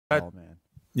Oh man.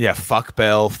 Yeah, fuck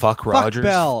Bell, fuck Rogers. Fuck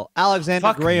Bell, Alexander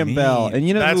Fuck Graham me. Bell. And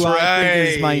you know That's who I right.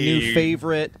 think is my new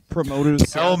favorite promoter?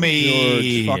 Tell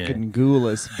me. George fucking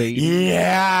Gulas, baby.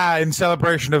 Yeah, in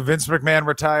celebration of Vince McMahon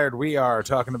retired, we are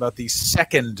talking about the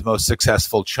second most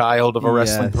successful child of a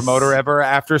wrestling promoter ever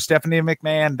after Stephanie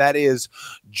McMahon. That is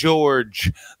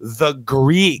George the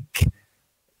Greek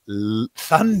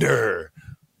Thunder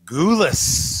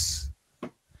Gulas.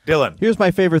 Dylan. Here's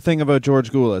my favorite thing about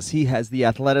George Gulas. He has the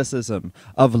athleticism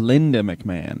of Linda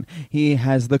McMahon. He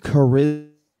has the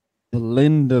charisma of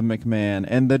Linda McMahon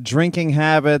and the drinking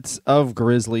habits of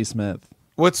Grizzly Smith.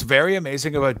 What's very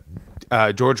amazing about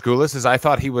George Gulas is I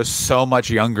thought he was so much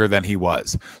younger than he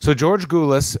was. So George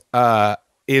Gulas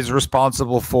is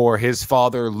responsible for his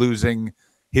father losing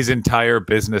his entire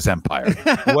business empire.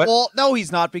 What? Well, no,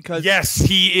 he's not, because yes,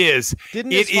 he is.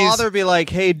 Didn't his father be like,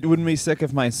 "Hey, wouldn't be sick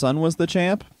if my son was the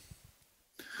champ"?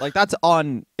 Like it's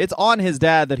on his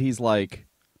dad that he's like,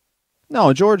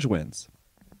 "No, George wins."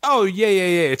 Oh yeah.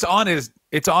 It's on his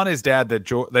dad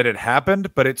that it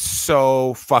happened, but it's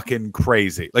so fucking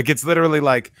crazy. Like it's literally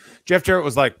like Jeff Jarrett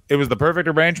was like, it was the perfect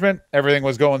arrangement. Everything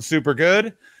was going super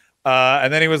good,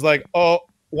 and then he was like, "Oh,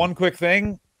 one quick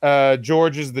thing.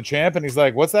 George is the champ," and he's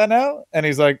like, "What's that now?" And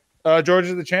he's like, "George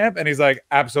is the champ," and he's like,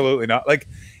 "Absolutely not." Like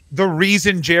the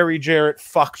reason Jerry Jarrett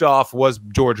fucked off was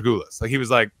George Gulas. Like he was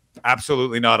like,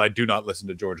 "Absolutely not. I do not listen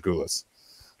to George Gulas."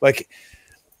 Like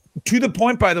to the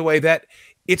point, by the way, that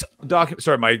it's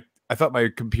Sorry, I thought my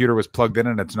computer was plugged in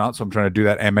and it's not, so I'm trying to do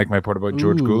that and make my point about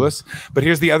George Gulas. But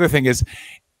here's the other thing: is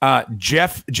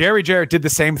Jerry Jarrett did the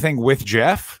same thing with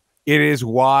Jeff. It is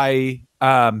why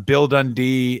Bill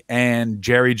Dundee and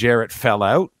Jerry Jarrett fell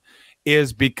out,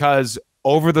 is because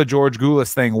over the George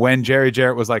Gulas thing, when Jerry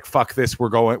Jarrett was like, "Fuck this,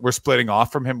 we're splitting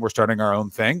off from him, we're starting our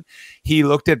own thing," he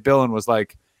looked at Bill and was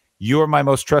like, "You are my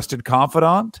most trusted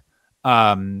confidant,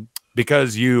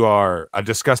 because you are a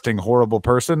disgusting, horrible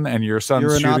person, and your son's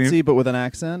You're a shooting, Nazi, but with an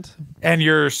accent. And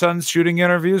your son's shooting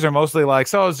interviews are mostly like,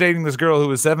 so I was dating this girl who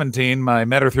was 17. I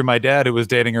met her through my dad, who was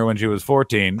dating her when she was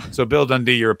 14. So Bill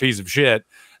Dundee, you're a piece of shit."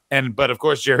 But of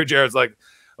course, Jerry Jarrett's like,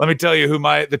 "Let me tell you who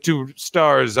the two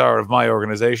stars are of my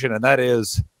organization, and that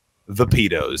is the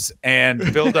pedos."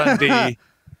 And Bill Dundee,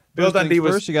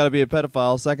 First, you got to be a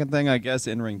pedophile. Second thing, I guess,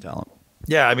 in-ring talent.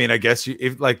 Yeah, I mean, I guess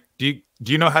do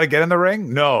you know how to get in the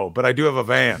ring? No, but I do have a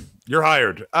van. You're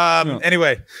hired.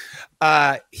 Anyway,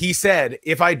 he said,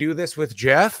 "If I do this with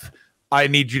Jeff, I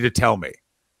need you to tell me."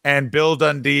 And Bill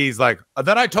Dundee's like,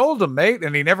 "Then I told him, mate,"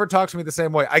 and he never talks to me the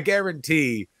same way. I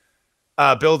guarantee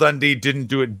Bill Dundee didn't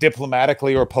do it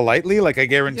diplomatically or politely. Like I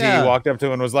guarantee he walked up to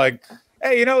him and was like,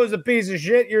 "Hey, you know, it was a piece of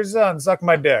shit. Your son, suck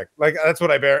my dick." Like that's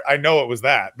what I know it was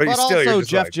that. But also, you're just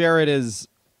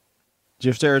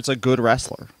Jeff Jarrett's a good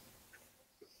wrestler.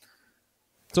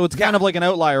 So it's kind of like an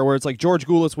outlier where it's like George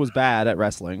Gulas was bad at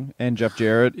wrestling and Jeff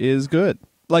Jarrett is good.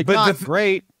 Like, but not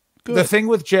great. Good. The thing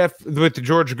with George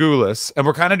Gulas, and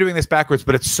we're kind of doing this backwards,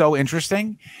 but it's so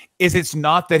interesting, is it's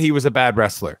not that he was a bad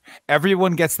wrestler.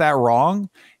 Everyone gets that wrong.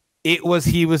 He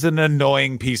was an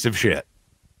annoying piece of shit.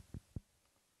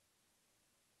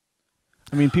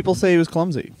 I mean, people say he was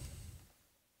clumsy.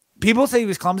 People say he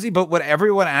was clumsy, but what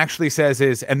everyone actually says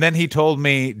is, and then he told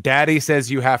me, "Daddy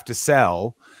says you have to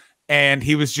sell." And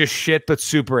he was just shit, but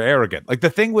super arrogant. Like the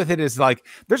thing with it is like,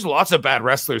 there's lots of bad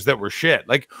wrestlers that were shit.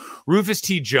 Like Rufus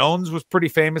T. Jones was pretty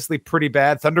famously pretty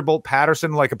bad. Thunderbolt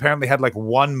Patterson, like apparently had like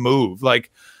one move. Like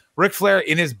Ric Flair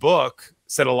in his book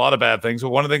said a lot of bad things. But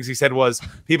one of the things he said was,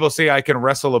 "People say I can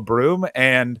wrestle a broom,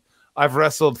 and I've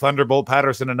wrestled Thunderbolt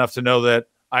Patterson enough to know that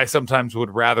I sometimes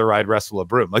would rather I'd wrestle a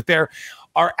broom." Like there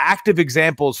are active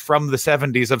examples from the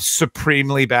 70s of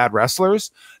supremely bad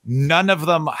wrestlers. None of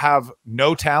them have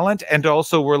no talent and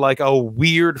also were like a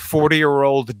weird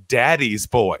 40-year-old daddy's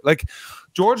boy. Like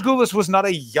George Gulas was not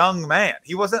a young man.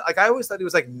 He wasn't like, I always thought he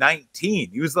was like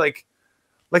 19. He was like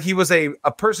he was a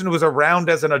person who was around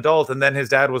as an adult, and then his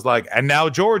dad was like, "And now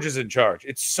George is in charge."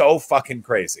 It's so fucking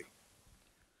crazy.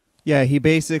 Yeah, he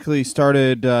basically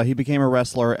started. He became a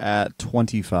wrestler at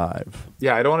 25.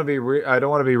 Yeah, I don't want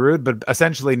to be rude, but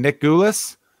essentially, Nick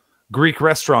Gulas, Greek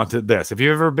restaurant did this. Have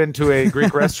you ever been to a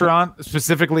Greek restaurant,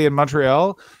 specifically in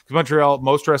Montreal? Because Montreal,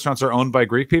 most restaurants are owned by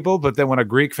Greek people, but then when a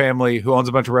Greek family who owns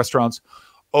a bunch of restaurants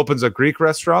opens a Greek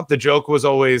restaurant, the joke was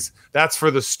always, "That's for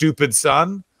the stupid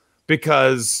son,"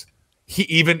 because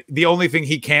the only thing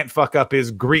he can't fuck up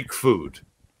is Greek food.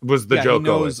 Was the joke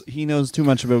always? He knows too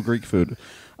much about Greek food.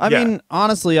 I mean,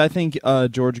 honestly, I think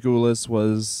George Gulas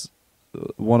was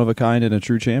one of a kind and a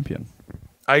true champion.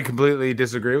 I completely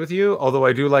disagree with you, although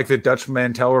I do like that Dutch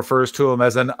Mantel refers to him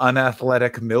as an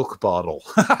unathletic milk bottle.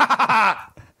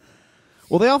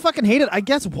 Well, they all fucking hate it. I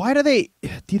guess. Why do they? Do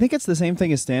you think it's the same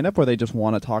thing as stand up, where they just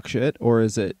want to talk shit, or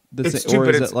is it the It's same, or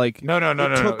stupid. is It's it like no.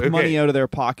 they took money out of their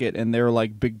pocket and they're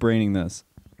like big braining this?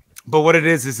 But what it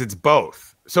is it's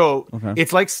both. So Okay.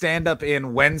 it's like stand up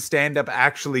in when stand up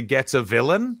actually gets a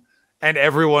villain, and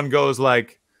everyone goes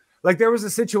like there was a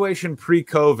situation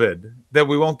pre-COVID that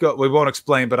we won't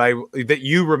explain, but that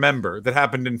you remember that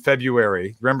happened in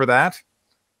February. Remember that?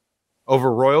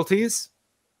 Over royalties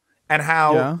and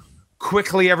how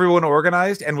quickly everyone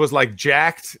organized and was like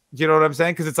jacked. You know what I'm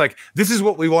saying? Because it's like, this is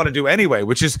what we want to do anyway,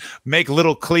 which is make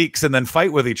little cliques and then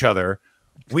fight with each other.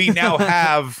 We now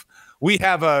have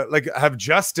have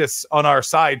justice on our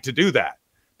side to do that.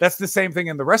 That's the same thing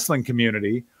in the wrestling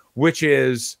community, which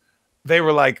is they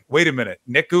were like, wait a minute,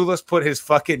 Nick Gulas put his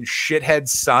fucking shithead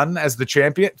son as the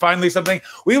champion. Finally, something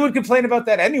we would complain about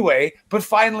that anyway, but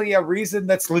finally a reason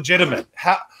that's legitimate.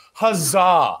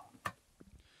 Huzzah.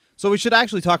 So we should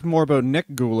actually talk more about Nick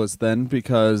Gulas then,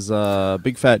 because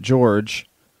Big Fat George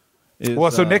is...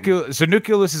 Well, so Nick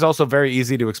Gulas is also very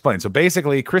easy to explain. So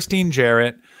basically, Christine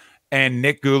Jarrett and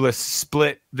Nick Gulas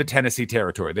split the Tennessee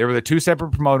territory. They were the two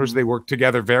separate promoters. They worked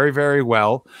together very, very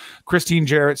well. Christine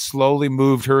Jarrett slowly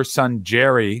moved her son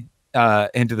Jerry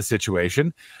into the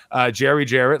situation. Jerry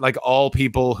Jarrett, like all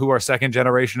people who are second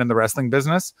generation in the wrestling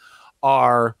business,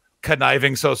 are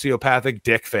conniving sociopathic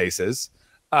dick faces.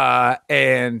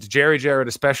 And Jerry Jarrett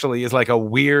especially is like a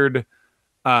weird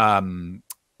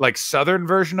like southern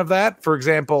version of that. For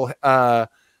example,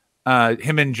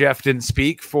 him and Jeff didn't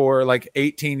speak for like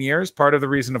 18 years. Part of the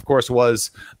reason, of course,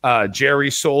 was Jerry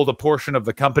sold a portion of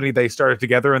the company they started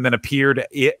together and then appeared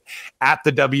at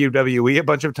the WWE a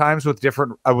bunch of times with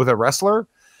with a wrestler.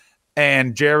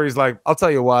 And Jerry's like, I'll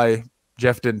tell you why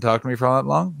Jeff didn't talk to me for all that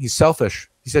long. He's selfish.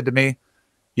 He said to me,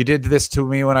 you did this to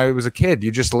me when I was a kid. You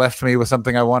just left me with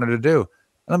something I wanted to do. And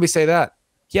let me say that.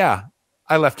 Yeah,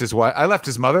 I left his wife. I left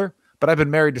his mother, but I've been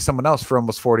married to someone else for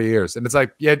almost 40 years. And it's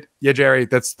like, yeah, Jerry,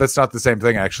 that's not the same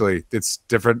thing, actually. It's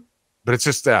different, but it's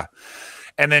just,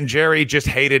 And then Jerry just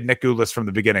hated Nick Gulas from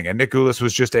the beginning. And Nick Gulas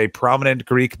was just a prominent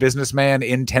Greek businessman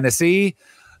in Tennessee.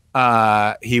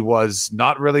 He was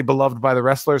not really beloved by the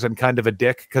wrestlers and kind of a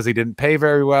dick because he didn't pay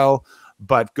very well.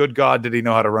 But good God, did he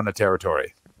know how to run a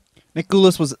territory. Nick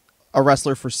Gulas was a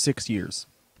wrestler for 6 years.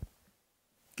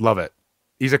 Love it.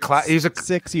 He's a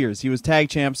 6 years. He was tag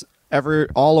champs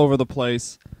all over the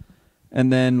place,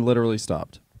 and then literally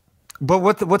stopped. But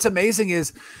what's amazing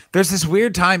is there's this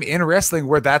weird time in wrestling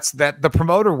where that the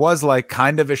promoter was like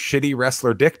kind of a shitty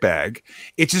wrestler dickbag.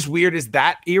 It's just weird is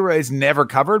that era is never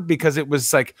covered because it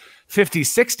was like 50s,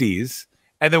 60s,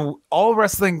 and then all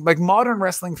wrestling, like modern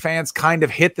wrestling fans kind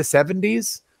of hit the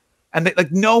 70s. And they,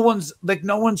 no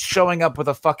one's showing up with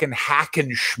a fucking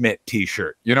Hackenschmidt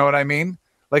t-shirt. You know what I mean?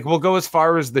 Like we'll go as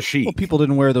far as the Sheik. Well, people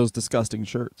didn't wear those disgusting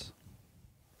shirts.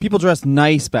 People dressed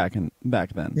nice back then.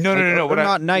 No.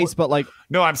 Not nice, but like.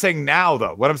 No, I'm saying now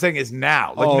though. What I'm saying is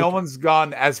now. Like no one's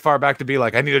gone as far back to be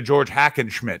like, I need a George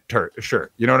Hackenschmidt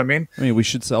shirt. You know what I mean? I mean, we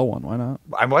should sell one. Why not?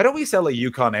 Why don't we sell a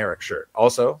Yukon Eric shirt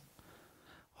also?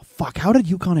 Oh, fuck! How did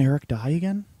Yukon Eric die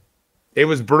again? It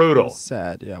was brutal. It was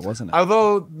sad, yeah, wasn't it?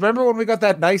 Although, remember when we got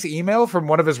that nice email from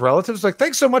one of his relatives? Like,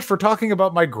 thanks so much for talking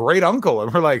about my great uncle.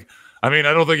 And we're like, I mean,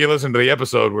 I don't think you listened to the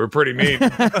episode. We're pretty mean.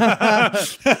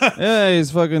 Yeah, he's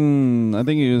fucking. I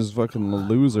think he was fucking a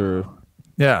loser.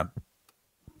 Yeah.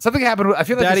 Something happened. I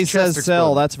feel like Daddy his chest says sell.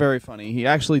 exploded. That's very funny. He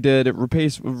actually did.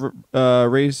 Race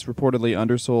reportedly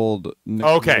undersold Nick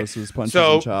Gulas's punches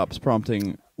and chops,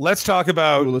 prompting. Let's talk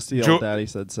about Gulas to yell, Daddy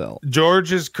said sell.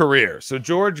 George's career. So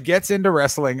George gets into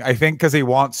wrestling, I think, because he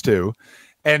wants to,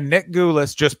 and Nick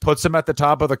Gulas just puts him at the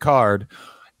top of the card.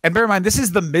 And bear in mind, this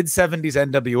is the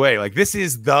mid-70s NWA. Like this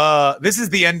is the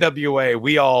NWA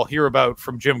we all hear about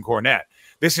from Jim Cornette.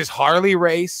 This is Harley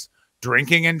Race,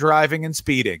 drinking and driving and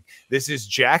speeding. This is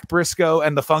Jack Briscoe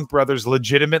and the Funk Brothers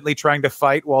legitimately trying to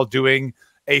fight while doing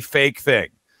a fake thing.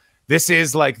 This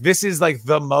is like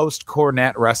the most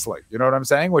Cornette wrestling. You know what I'm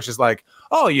saying? Which is like,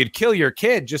 oh, you'd kill your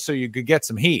kid just so you could get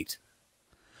some heat.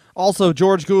 Also,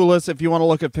 George Gulas, if you want to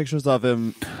look at pictures of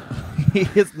him,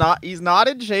 he's not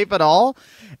in shape at all.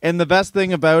 And the best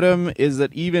thing about him is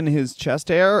that even his chest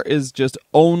hair is just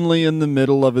only in the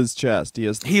middle of his chest.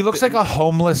 He looks like a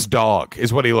homeless dog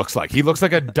is what he looks like. He looks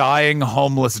like a dying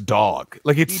homeless dog.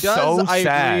 Like it's so sad.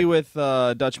 I agree with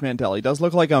Dutch Mantel. He does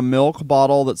look like a milk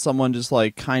bottle that someone just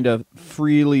like kind of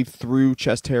freely threw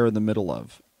chest hair in the middle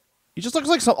of. He just looks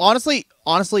like so. Honestly,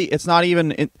 it's not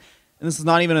even. And this is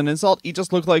not even an insult. He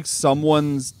just looked like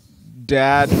someone's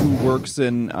dad who works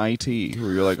in IT,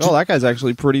 where you're like, oh, that guy's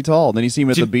actually pretty tall. And then you see him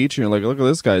at the beach, and you're like, look at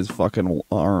this guy's fucking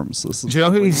arms. Do you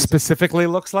know who he specifically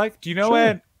looks like? Do you know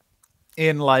what?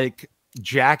 in like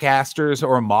Jack Astor's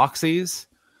or Moxie's,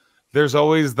 there's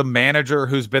always the manager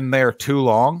who's been there too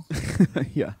long.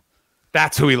 Yeah.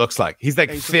 That's who he looks like. He's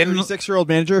like thin. 36-year-old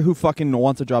manager who fucking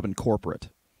wants a job in corporate.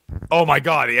 Oh my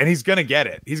God. And he's going to get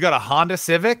it. He's got a Honda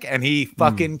Civic and he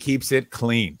fucking keeps it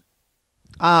clean.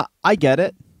 I get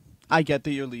it. I get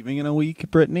that you're leaving in a week,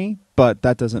 Brittany, but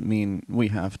that doesn't mean we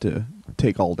have to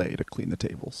take all day to clean the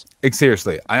tables.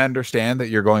 Seriously, I understand that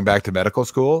you're going back to medical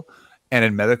school, and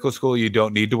in medical school, you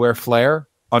don't need to wear flair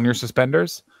on your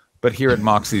suspenders, but here at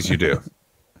Moxie's, you do.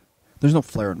 There's no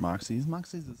flair at Moxie's.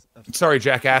 Moxie's is... Sorry,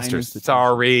 Jack Astor's.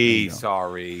 Sorry.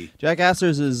 Jack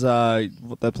Astor's is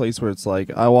that place where it's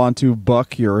like, I want to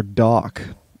buck your dock.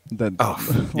 That,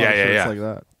 yeah. like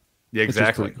that. Yeah,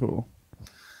 exactly. It's cool.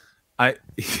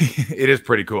 It is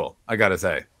pretty cool, I gotta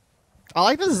say. I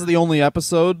like this is the only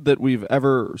episode that we've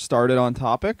ever started on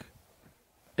topic.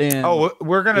 And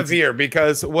we're gonna veer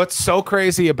because what's so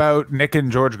crazy about Nick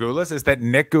and George Gulas is that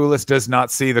Nick Gulas does not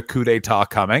see the coup d'etat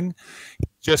coming.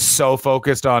 Just so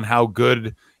focused on how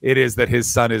good it is that his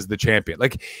son is the champion.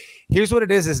 Like, here's what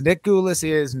it is Nick Gulas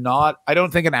is not, I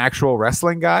don't think, an actual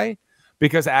wrestling guy,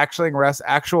 because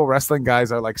actual wrestling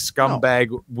guys are like scumbag,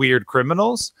 weird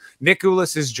criminals. Nick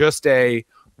Gulas is just a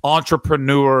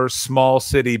entrepreneur, small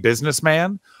city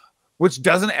businessman, which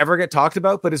doesn't ever get talked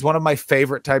about, but is one of my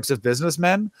favorite types of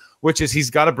businessmen, which is he's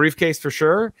got a briefcase for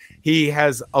sure. He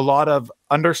has a lot of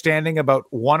understanding about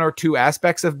one or two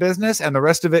aspects of business, and the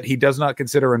rest of it he does not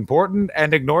consider important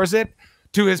and ignores it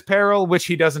to his peril, which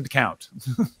he doesn't count.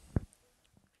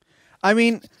 I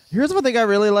mean, here's one thing I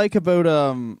really like about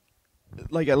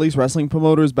like at least wrestling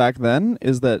promoters back then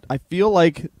is that I feel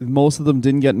like most of them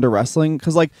didn't get into wrestling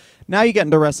because like now you get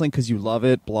into wrestling because you love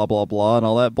it, blah blah blah, and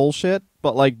all that bullshit.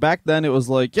 But like back then it was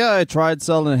like, yeah, I tried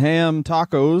selling ham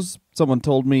tacos. Someone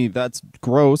told me that's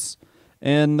gross,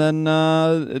 and then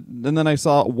I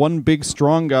saw one big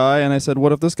strong guy, and I said,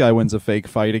 what if this guy wins a fake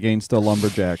fight against a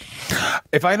lumberjack?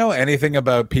 If I know anything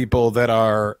about people that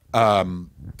are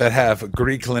that have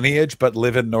Greek lineage but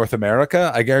live in North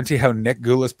America, I guarantee how Nick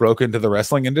Gulas broke into the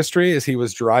wrestling industry is he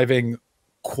was driving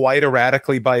quite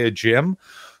erratically by a gym,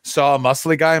 saw a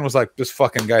muscly guy and was like, this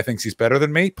fucking guy thinks he's better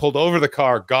than me, pulled over the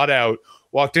car, got out,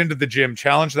 walked into the gym,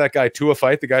 challenged that guy to a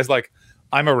fight. The guy's like,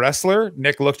 I'm a wrestler.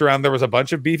 Nick looked around. There was a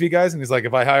bunch of beefy guys. And he's like,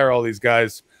 if I hire all these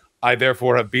guys, I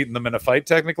therefore have beaten them in a fight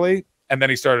technically. And then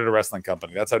he started a wrestling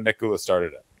company. That's how Nick Gulas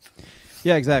started it.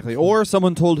 Yeah, exactly. Or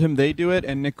someone told him they do it,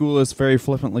 and Nick Gulas very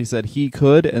flippantly said he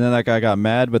could, and then that guy got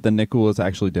mad, but then Nick Gulas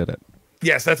actually did it.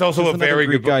 Yes, that's also a very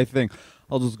good guy thing.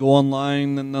 I'll just go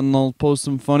online, and then I'll post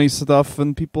some funny stuff,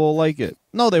 and people will like it.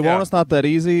 No, they won't. It's not that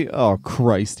easy. Oh,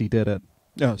 Christ, he did it.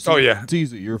 Yeah. It's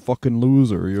easy. You're a fucking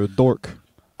loser. You're a dork.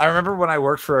 I remember when I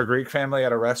worked for a Greek family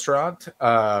at a restaurant.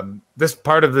 This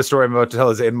part of the story I'm about to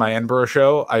tell is in my Edinburgh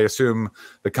show. I assume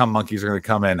the cum monkeys are going to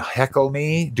come and heckle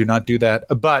me. Do not do that.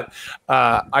 But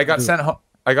I got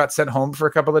sent home for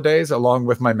a couple of days along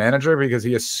with my manager because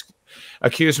he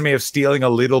accused me of stealing a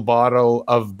little bottle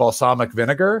of balsamic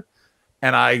vinegar.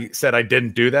 And I said, I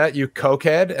didn't do that, you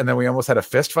cokehead. And then we almost had a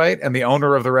fist fight. And the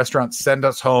owner of the restaurant sent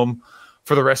us home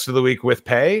for the rest of the week with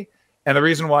pay. And the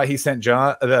reason why he sent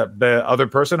John, the other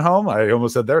person home, I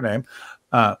almost said their name.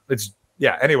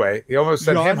 Anyway, he almost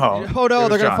sent him home. Oh no,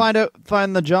 they're gonna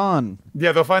find the John.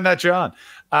 Yeah, they'll find that John.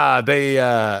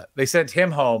 They sent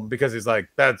him home because he's like,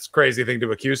 that's a crazy thing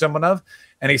to accuse someone of.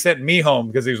 And he sent me home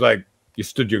because he was like, you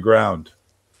stood your ground.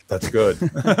 That's good.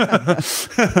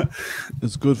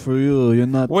 It's good for you. You're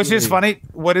not. Which is funny.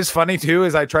 What is funny too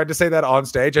is I tried to say that on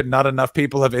stage, and not enough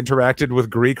people have interacted with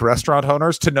Greek restaurant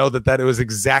owners to know that it was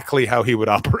exactly how he would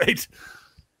operate.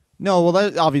 No, well,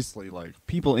 that obviously, like,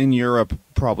 people in Europe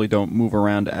probably don't move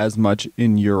around as much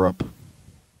in Europe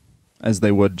as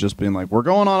they would just being like, we're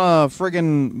going on a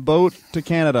friggin' boat to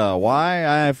Canada.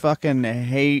 Why? I fucking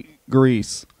hate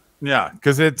Greece. Yeah,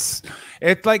 because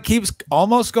it like keeps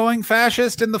almost going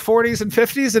fascist in the 40s and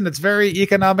 50s, and it's very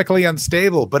economically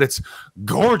unstable, but it's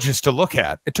gorgeous to look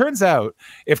at. It turns out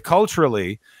if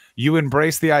culturally you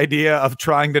embrace the idea of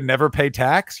trying to never pay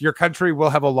tax, your country will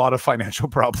have a lot of financial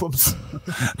problems.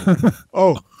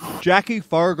 Oh, Jackie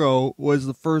Fargo was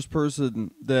the first person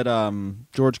that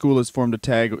George Gulas formed a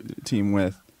tag team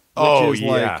with.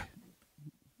 Like,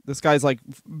 this guy's like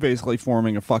basically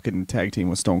forming a fucking tag team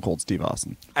with Stone Cold Steve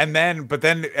Austin. And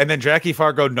then Jackie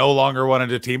Fargo no longer wanted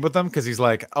to team with them because he's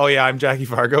like, oh yeah, I'm Jackie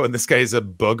Fargo and this guy's a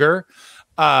booger,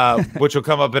 which will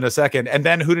come up in a second. And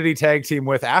then who did he tag team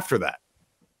with after that?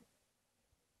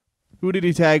 Who did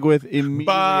he tag with immediately?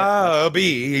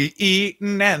 Bobby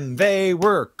Eaton, and they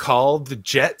were called the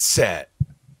Jet Set.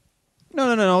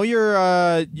 No. You're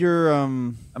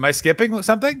Am I skipping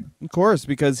something? of course,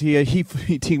 because he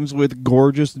teams with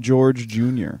gorgeous George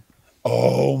Jr.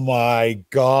 Oh my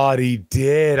God, he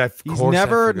did. Of He's course, I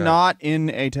never forgot. not in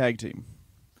a tag team.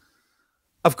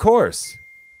 Of course.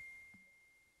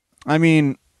 I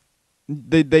mean,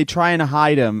 they try and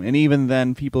hide him, and even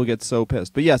then, people get so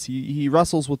pissed. But yes, he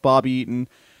wrestles with Bobby Eaton.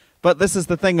 But this is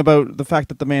the thing about the fact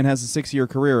that the man has a 6-year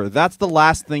career. That's the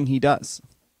last thing he does.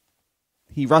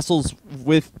 He wrestles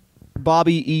with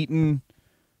Bobby Eaton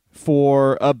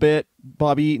for a bit.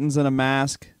 Bobby Eaton's in a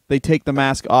mask. They take the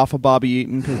mask off of Bobby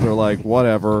Eaton because they're like,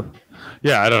 whatever.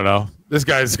 Yeah, I don't know. This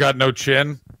guy's got no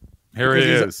chin. Here he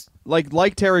is.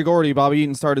 Like Terry Gordy, Bobby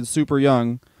Eaton started super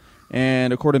young,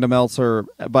 and according to Meltzer,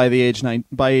 by age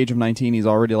of 19, he's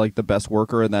already like the best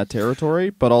worker in that territory.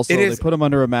 But also, they put him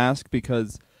under a mask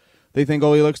because they think,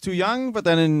 oh, he looks too young. But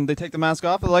then they take the mask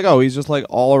off, and they're like, oh, he's just like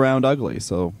all around ugly.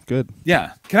 So good.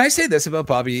 Yeah. Can I say this about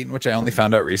Bobby Eaton, which I only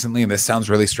found out recently, and this sounds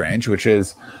really strange, which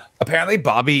is apparently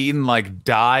Bobby Eaton like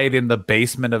died in the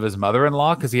basement of his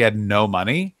mother-in-law because he had no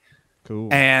money.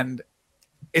 Cool. And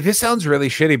this sounds really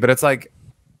shitty, but it's like,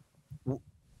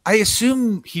 I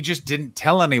assume he just didn't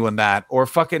tell anyone that, or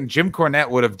fucking Jim Cornette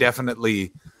would have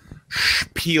definitely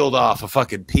peeled off a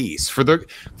fucking piece for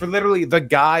literally the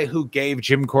guy who gave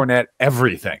Jim Cornette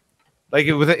everything. Like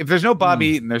if there's no Bobby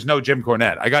Eaton, there's no Jim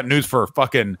Cornette. I got news for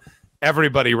fucking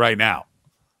everybody right now.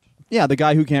 Yeah, the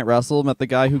guy who can't wrestle met the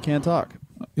guy who can't talk.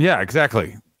 Yeah,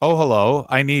 exactly. Oh, hello.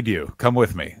 I need you. Come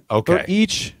with me. Okay. They're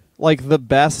each like the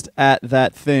best at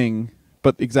that thing,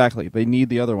 but exactly, they need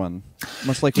the other one.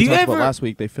 Much like we talked about last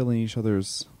week, they fill in each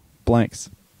other's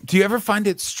blanks. Do you ever find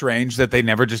it strange that they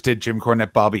never just did Jim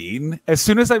Cornette, Bobby Eaton? As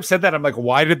soon as I've said that, I'm like,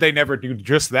 why did they never do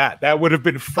just that? That would have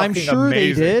been fucking amazing. I'm sure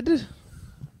they did.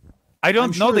 I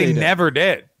don't know. They never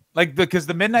did. Like, because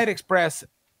the Midnight Express,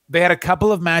 they had a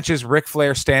couple of matches, Ric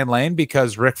Flair, Stan Lane,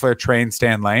 because Ric Flair trained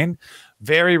Stan Lane.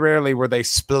 Very rarely were they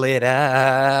split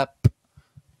up.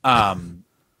 Now,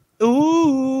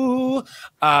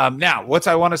 what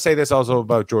I want to say this also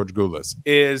about George Gulas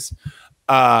is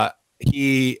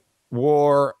he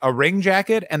wore a ring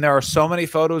jacket, and there are so many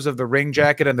photos of the ring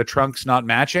jacket and the trunks not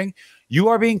matching. You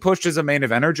are being pushed as a main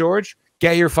eventer, George.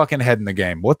 Get your fucking head in the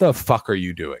game. What the fuck are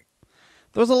you doing?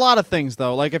 There's a lot of things,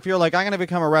 though. Like, if you're like, I'm going to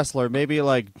become a wrestler, maybe,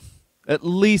 like, at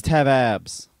least have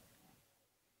abs.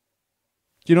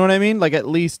 Do you know what I mean? Like, at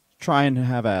least trying to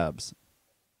have abs.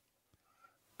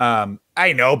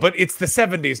 I know, but it's the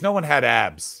 70s. No one had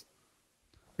abs.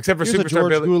 Except for Here's Superstar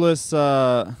Billy.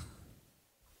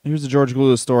 Here's a George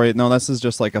Gulas story. No, this is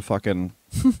just like a fucking...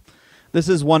 This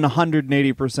is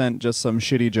 180% just some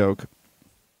shitty joke.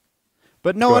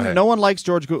 But no one likes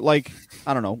George Gulas. Like,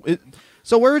 I don't know.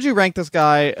 So where would you rank this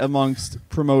guy amongst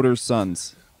promoters'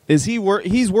 sons? Is he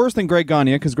he's worse than Greg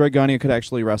Gagne, because Greg Gagne could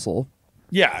actually wrestle.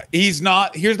 Yeah, he's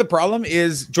not. Here's the problem: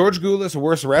 is George Gulas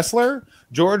worse wrestler?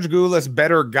 George Gulas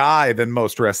better guy than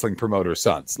most wrestling promoters'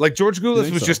 sons. Like George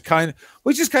Gulas was just kind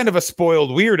of a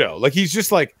spoiled weirdo. Like he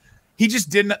just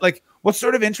didn't like. What's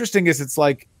sort of interesting is it's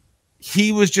like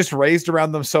he was just raised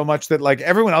around them so much that like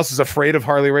everyone else is afraid of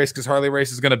Harley Race because Harley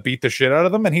Race is going to beat the shit out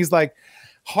of them, and he's like,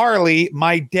 Harley,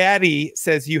 my daddy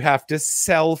says you have to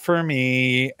sell for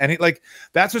me. And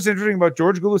that's what's interesting about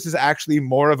George Gulas is actually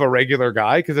more of a regular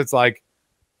guy, because it's like,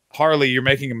 Harley, you're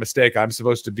making a mistake. You're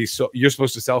supposed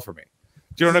to sell for me.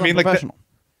 Do you know what I mean? Like,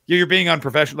 you're being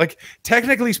unprofessional. Like,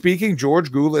 technically speaking,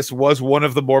 George Gulas was one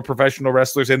of the more professional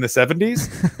wrestlers in the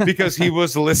 70s because he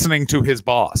was listening to his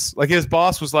boss. Like, his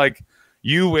boss was like,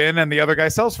 you win and the other guy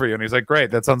sells for you. And he's like,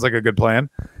 great, that sounds like a good plan.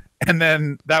 And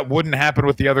then that wouldn't happen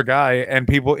with the other guy, and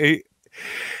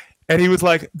and he was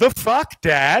like, "The fuck,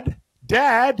 Dad?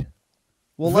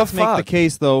 Well, let's make the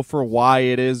case though for why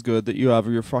it is good that you have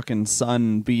your fucking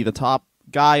son be the top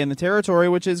guy in the territory,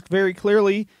 which is very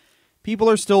clearly people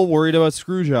are still worried about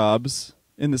screw jobs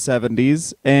in the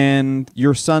 70s, and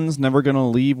your son's never gonna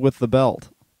leave with the belt.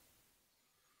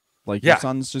 Like your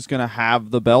son's just gonna have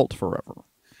the belt forever.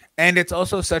 And it's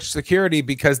also such security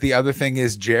because the other thing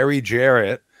is Jerry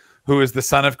Jarrett, who is the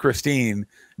son of Christine.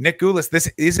 Nick Gulas,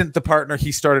 this isn't the partner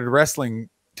he started wrestling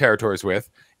territories with.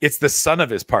 It's the son of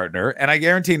his partner. And I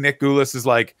guarantee Nick Gulas is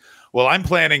like, well, I'm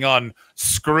planning on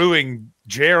screwing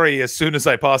Jerry as soon as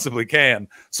I possibly can.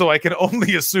 So I can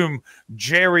only assume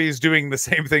Jerry's doing the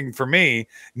same thing for me.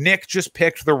 Nick just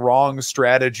picked the wrong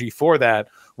strategy for that,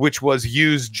 which was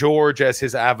use George as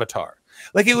his avatar.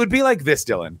 Like, it would be like this,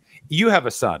 Dylan. You have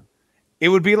a son. It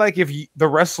would be like if the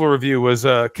Wrestler Review was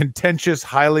a contentious,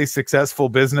 highly successful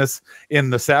business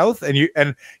in the South,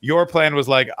 and your plan was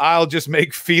like, I'll just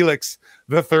make Felix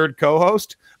the third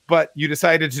co-host, but you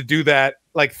decided to do that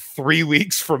like 3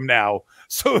 weeks from now.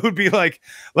 So it would be like,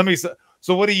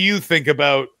 so what do you think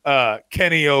about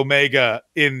Kenny Omega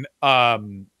in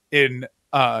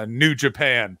New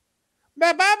Japan?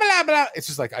 Blah, blah, blah, blah. It's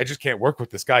just like, I just can't work with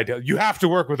this guy. You have to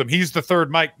work with him. He's the third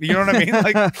mic. You know what I mean?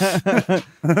 Like,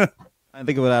 I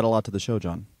think it would add a lot to the show,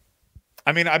 John.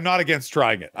 I mean, I'm not against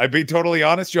trying it. I'd be totally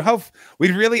honest.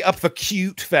 We'd really up the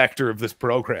cute factor of this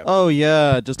program. Oh,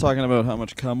 yeah. Just talking about how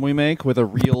much cum we make with a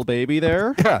real baby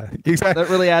there. Yeah, exactly. That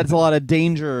really adds a lot of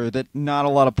danger that not a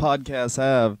lot of podcasts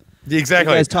have.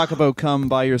 Exactly. You guys talk about cum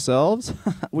by yourselves.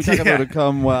 We talk about a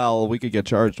cum. Well, we could get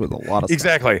charged with a lot of stuff.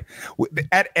 Exactly.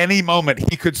 At any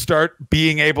moment, he could start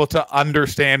being able to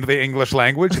understand the English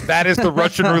language. That is the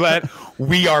Russian roulette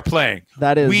we are playing.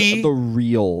 That is the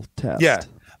real test. Yeah.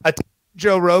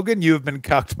 Joe Rogan, you have been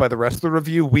cucked by the rest of the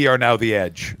review. We are now the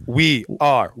edge. We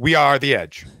are the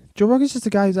edge. Joe Rogan's just a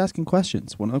guy who's asking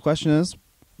questions. One of the questions is,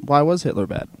 why was Hitler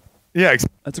bad? Yeah.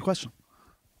 That's a question.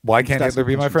 Why can't Hitler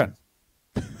be my friend?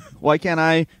 Why can't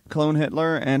I clone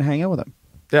Hitler and hang out with him?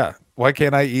 Yeah. Why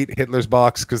can't I eat Hitler's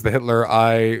box? Because the Hitler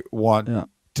I want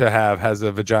to have has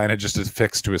a vagina just as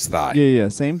fixed to his thigh. Yeah.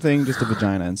 Same thing, just a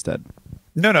vagina instead.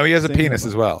 No. He has a penis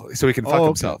as well, so he can fuck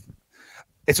himself.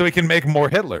 And so he can make more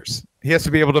Hitlers. He has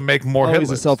to be able to make more Hitlers.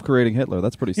 He's a self-creating Hitler.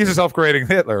 That's pretty sick. He's a self-creating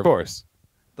Hitler, of course.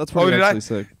 That's pretty actually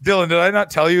sick. Dylan, did I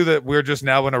not tell you that we're just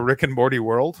now in a Rick and Morty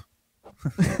world?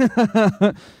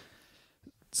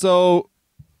 So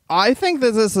I think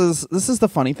that this is the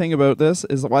funny thing about this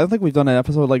is I don't think we've done an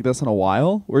episode like this in a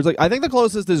while. Where it's like I think the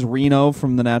closest is Reno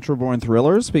from the Natural Born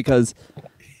Thrillers, because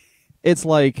it's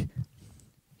like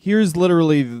here's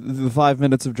literally the 5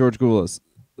 minutes of George Gulas.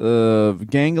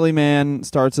 Gangly man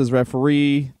starts as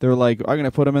referee. They're like, I'm gonna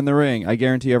put him in the ring. I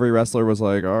guarantee every wrestler was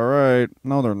like, all right,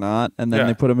 no, they're not. And then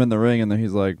they put him in the ring, and then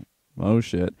he's like, oh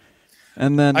shit.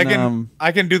 And then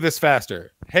I can do this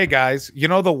faster. Hey guys, you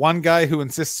know the one guy who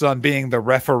insists on being the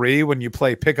referee when you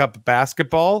play pickup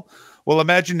basketball? Well,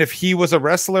 imagine if he was a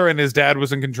wrestler and his dad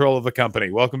was in control of the company.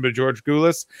 Welcome to George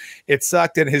Gulas. It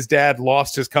sucked, and his dad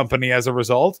lost his company as a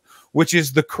result, which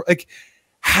is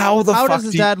how does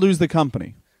his dad lose the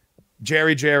company?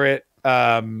 Jerry Jarrett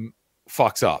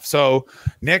fucks off. So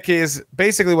Nick is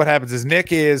basically what happens is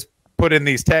Nick is put in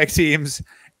these tag teams,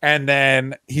 and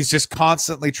then he's just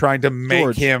constantly trying to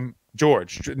make him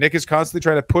George. Nick is constantly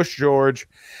trying to push George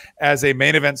as a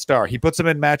main event star. He puts him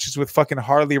in matches with fucking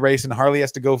Harley Race, and Harley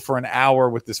has to go for an hour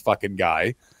with this fucking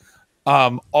guy.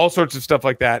 All sorts of stuff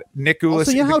like that. Nick Gulas.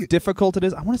 Also, you know how difficult it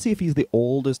is? I want to see if he's the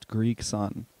oldest Greek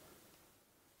son.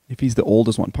 If he's the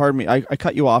oldest one. Pardon me. I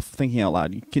cut you off thinking out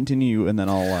loud. You continue, and then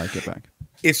I'll get back.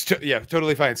 It's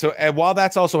totally fine. So while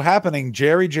that's also happening,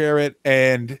 Jerry Jarrett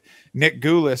and Nick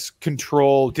Gulas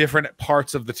control different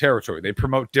parts of the territory. They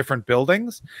promote different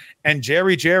buildings, and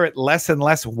Jerry Jarrett less and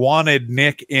less wanted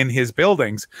Nick in his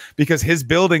buildings because his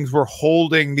buildings were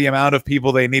holding the amount of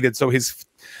people they needed. So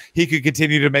he could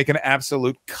continue to make an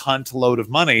absolute cunt load of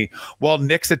money while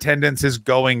Nick's attendance is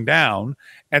going down.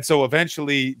 And so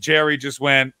eventually Jerry just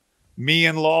went, me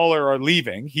and Lawler are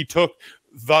leaving. He took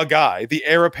the guy, the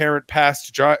heir apparent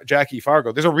past Jackie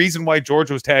Fargo. There's a reason why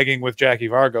George was tagging with Jackie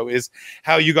Fargo is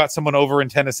how you got someone over in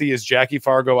Tennessee is Jackie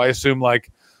Fargo, I assume, like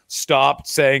stopped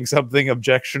saying something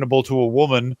objectionable to a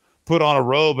woman, put on a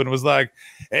robe and was like,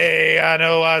 hey, I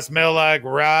know I smell like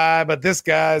rye, but this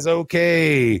guy's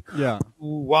okay. Yeah.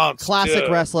 Who wants classic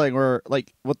wrestling where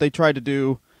like what they tried to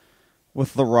do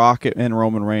with The Rock and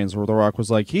Roman Reigns, where The Rock was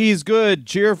like, he's good,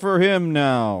 cheer for him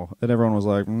now. And everyone was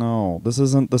like, no, this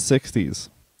isn't the 60s.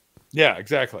 Yeah,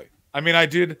 exactly. I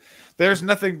mean, there's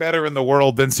nothing better in the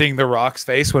world than seeing The Rock's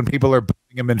face when people are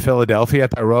booing him in Philadelphia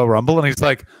at the Royal Rumble, and he's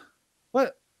like,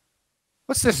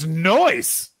 what's this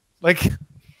noise? Like,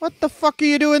 what the fuck are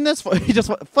you doing this for? He just,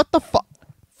 what the fuck?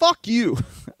 Fuck you.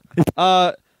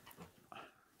 So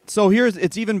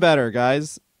it's even better,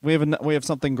 guys. We have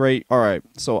something great. All right.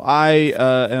 So I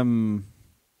am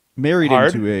married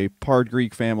into a part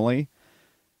Greek family.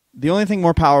 The only thing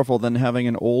more powerful than having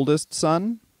an oldest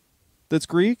son that's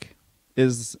Greek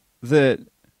is that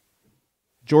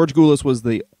George Gulas was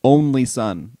the only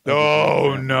son.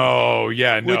 Oh, no.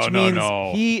 Yeah, no, Which means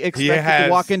he expected to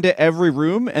walk into every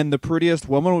room and the prettiest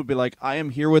woman would be like, I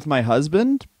am here with my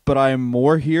husband, but I am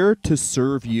more here to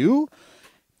serve you.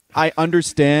 I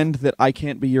understand that I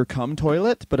can't be your cum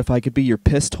toilet, but if I could be your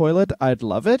piss toilet, I'd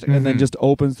love it. Mm-hmm. And then just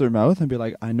opens their mouth and be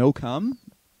like, I know cum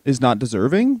is not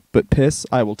deserving, but piss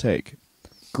I will take.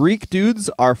 Greek dudes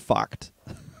are fucked.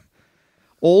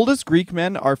 Oldest Greek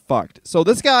men are fucked. So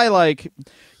this guy, like,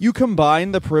 you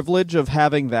combine the privilege of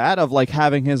having that, of like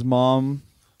having his mom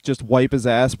just wipe his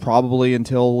ass probably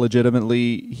until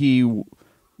legitimately he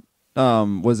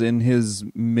was in his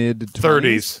mid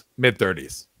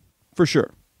 30s for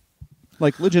sure,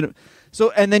 like legit.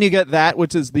 So and then you get that,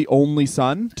 which is the only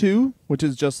son too, which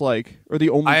is just like, or the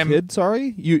only kid.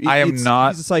 Sorry, he's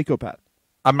a psychopath.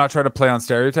 I'm not trying to play on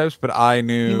stereotypes, but I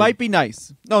knew he might be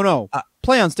nice. No,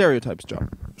 play on stereotypes, John.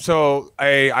 So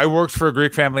I worked for a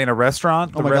Greek family in a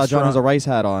restaurant. Oh my God, John has a rice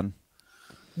hat on.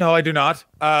 No, I do not.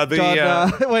 John, wait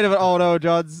a minute. Oh no,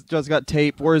 John's got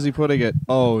tape. Where is he putting it?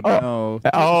 Oh no.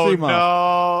 Oh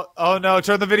no. Oh no.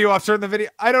 Turn the video off. Turn the video.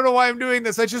 I don't know why I'm doing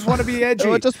this. I just want to be edgy.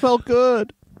 Oh, it just felt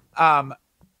good.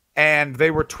 And they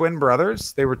were twin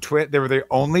brothers. They were the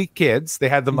only kids. They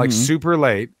had them like super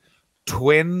late.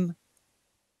 Twin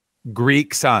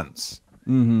Greek sons.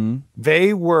 Mm-hmm.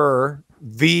 They were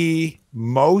the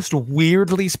most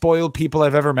weirdly spoiled people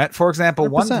I've ever met. For example,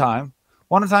 100%. one time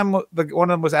one of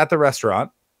them was at the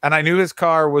restaurant, and I knew his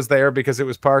car was there because it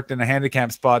was parked in a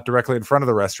handicap spot directly in front of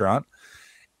the restaurant.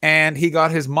 And he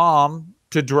got his mom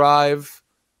to drive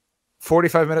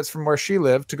 45 minutes from where she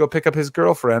lived to go pick up his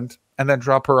girlfriend and then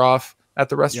drop her off at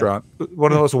the restaurant. Yeah.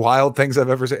 One of the most wild things I've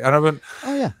ever seen. And I've been,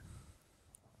 oh yeah,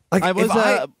 like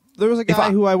there was a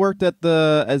guy who I worked at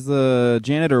as the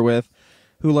janitor with,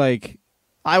 who like.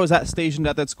 I was stationed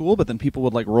at that school, but then people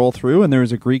would like roll through, and there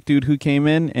was a Greek dude who came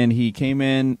in, and he came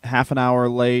in half an hour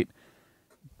late.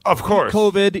 Of course.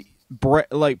 COVID,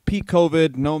 peak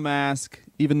COVID, no mask,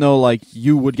 even though like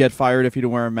you would get fired if you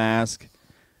didn't wear a mask.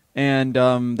 And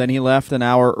then he left an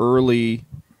hour early,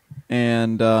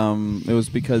 and it was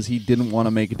because he didn't want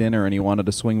to make dinner, and he wanted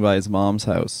to swing by his mom's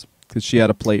house because she had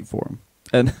a plate for him.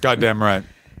 And goddamn right.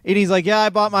 And he's like, yeah,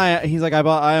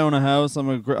 I own a house.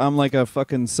 I'm like a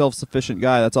fucking self-sufficient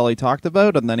guy. That's all he talked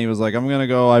about. And then he was like, I'm going to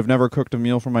go. I've never cooked a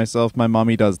meal for myself. My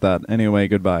mommy does that. Anyway,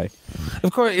 goodbye.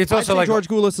 Of course. It's also like George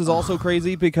Gulas is also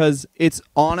crazy because it's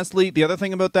honestly, the other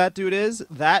thing about that dude is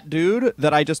that dude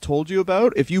that I just told you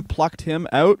about, if you plucked him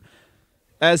out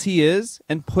as he is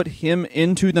and put him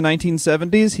into the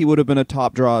 1970s, he would have been a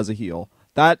top draw as a heel.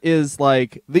 That is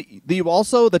like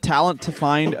the talent to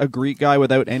find a Greek guy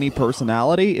without any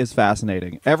personality is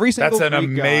fascinating. Every single That's an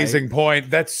Greek amazing guy, point.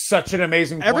 That's such an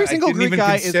amazing point. Every single Greek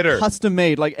guy is custom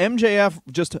made. Like MJF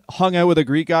just hung out with a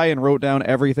Greek guy and wrote down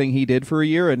everything he did for a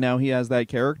year, and now he has that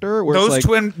character.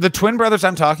 The twin brothers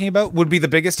I'm talking about would be the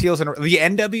biggest heels in the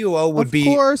NWO. Would be,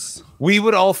 of course. We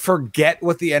would all forget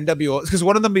what the NWO is because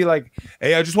one of them be like,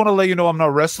 "Hey, I just want to let you know I'm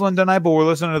not wrestling tonight, but we're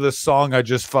listening to this song I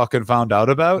just fucking found out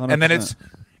about," 100%.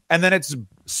 And then it's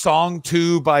song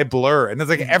 2 by Blur. And it's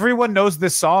like, everyone knows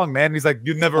this song, man. And he's like,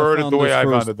 you've never heard it the way I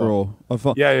found it, though.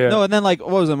 Yeah. No, and then, like, what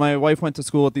was it? My wife went to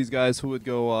school with these guys who would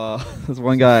go, this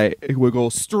one guy who would go,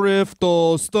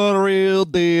 Striftos, the real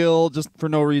deal, just for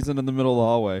no reason in the middle of the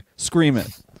hallway. Scream it.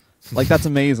 Like, that's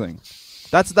amazing.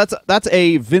 That's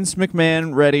a Vince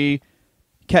McMahon ready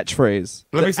catchphrase.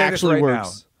 Let me say actually this right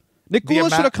works. Now. Nick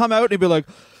Gulas should have come out and be like,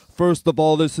 first of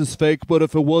all, this is fake, but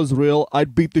if it was real,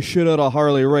 I'd beat the shit out of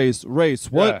Harley Race.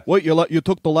 What? Yeah. What? You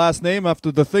took the last name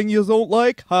after the thing you don't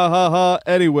like? Ha ha ha.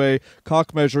 Anyway,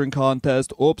 cock measuring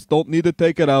contest. Oops, don't need to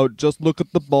take it out. Just look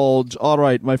at the bulge. All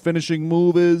right, my finishing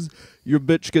move is your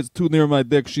bitch gets too near my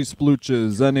dick. She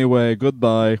splooches. Anyway,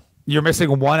 goodbye. You're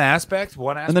missing one aspect.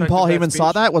 And then Paul Heyman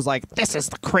saw that, was like, this is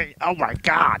the crazy. Oh my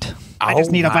God. I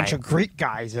just need a bunch of Greek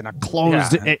guys in a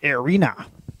closed arena.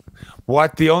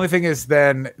 What? The only thing is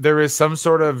then there is some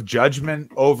sort of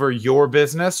judgment over your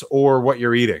business or what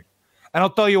you're eating. And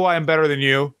I'll tell you why I'm better than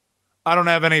you. I don't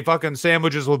have any fucking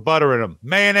sandwiches with butter in them.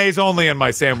 Mayonnaise only in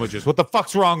my sandwiches. What the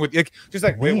fuck's wrong with you? Just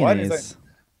like, wait, what? Like,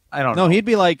 I don't know. No, he'd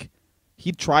be like,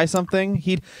 he'd try something.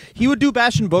 He would do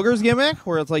Bash and Booger's gimmick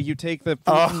where it's like you take the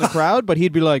food from the crowd, but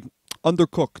he'd be like,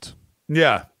 undercooked.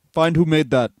 Yeah. Find who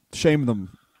made that. Shame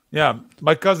them. Yeah,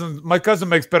 my cousin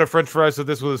makes better French fries with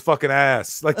this with his fucking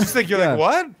ass. Like, just think you're like,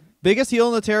 what? Biggest heel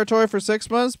in the territory for 6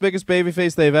 months, biggest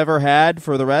babyface they've ever had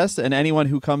for the rest, and anyone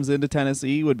who comes into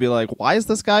Tennessee would be like, why is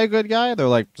this guy a good guy? They're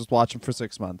like, just watch him for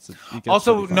 6 months.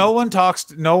 Also, no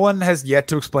one has yet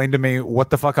to explain to me what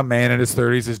the fuck a man in his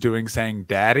 30s is doing saying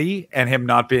daddy and him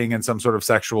not being in some sort of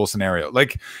sexual scenario.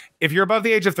 Like, if you're above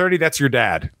the age of 30, that's your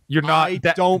dad. You're not. I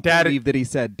don't believe that he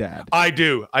said dad. I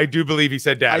do believe he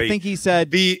said daddy. I think he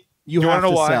said you have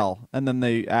to sell, and then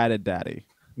they added daddy.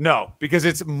 No, because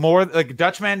it's more like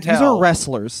Dutch Mantel. These are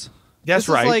wrestlers. That's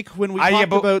right. Is like when we talked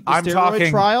about the steroid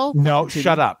trial. No,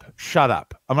 shut up.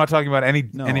 I'm not talking about any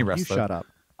wrestler. You shut up.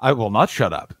 I will not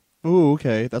shut up. Ooh,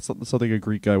 okay. That's something a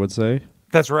Greek guy would say.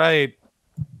 That's right.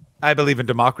 I believe in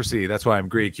democracy. That's why I'm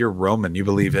Greek. You're Roman. You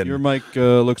believe in... Your mic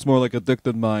looks more like a dick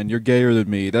than mine. You're gayer than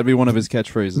me. That'd be one of his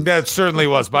catchphrases. That certainly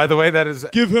was. By the way, that is...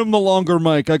 Give him the longer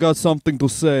mic. I got something to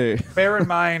say. Bear in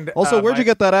mind... Also, where'd you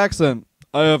get that accent?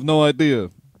 I have no idea.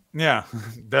 Yeah,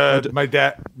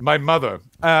 my mother.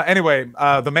 Anyway,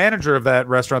 the manager of that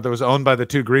restaurant that was owned by the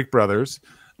two Greek brothers,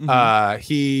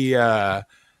 he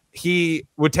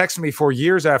would text me for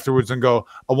years afterwards and go,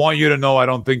 "I want you to know I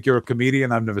don't think you're a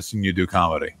comedian. I've never seen you do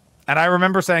comedy." And I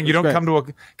remember saying, "You don't come to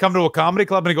a comedy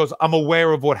club," and he goes, "I'm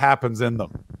aware of what happens in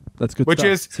them." That's good. Which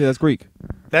stuff. is See, that's Greek.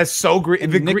 That's so Greek.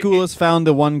 Nick Gulas found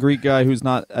the one Greek guy who's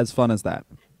not as fun as that.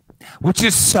 Which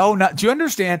is so not. Do you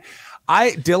understand?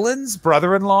 Dylan's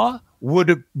brother-in-law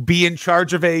would be in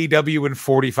charge of AEW in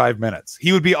 45 minutes.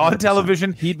 He would be on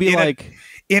television. He'd be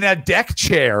in a deck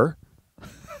chair,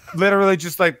 literally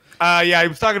just like, yeah, he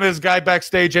was talking to this guy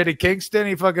backstage, Eddie Kingston.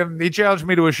 He challenged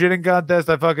me to a shitting contest.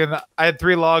 I had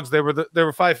 3 logs. They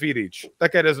were 5 feet each.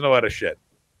 That guy doesn't know how to shit.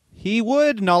 He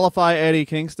would nullify Eddie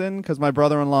Kingston because my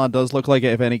brother-in-law does look like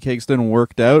if Eddie Kingston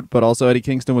worked out, but also Eddie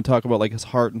Kingston would talk about like his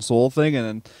heart and soul thing,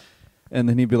 and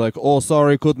then he'd be like, "Oh,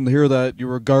 sorry, couldn't hear that. You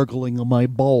were gargling on my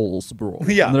balls, bro."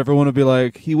 Yeah. And then everyone would be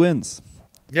like, "He wins."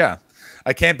 Yeah.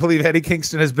 I can't believe Eddie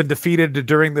Kingston has been defeated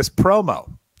during this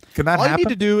promo. Can that happen? All you need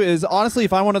to do is, honestly,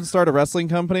 if I wanted to start a wrestling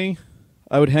company,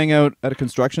 I would hang out at a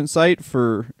construction site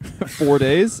for 4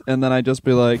 days, and then I'd just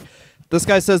be like, this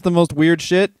guy says the most weird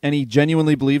shit, and he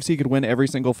genuinely believes he could win every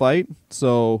single fight.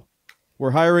 So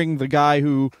we're hiring the guy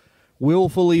who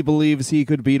willfully believes he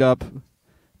could beat up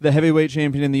the heavyweight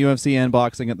champion in the UFC and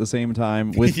boxing at the same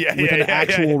time with an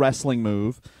actual wrestling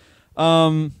move.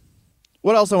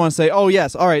 What else I want to say? Oh,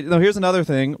 yes. All right. Now, here's another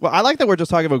thing. Well, I like that we're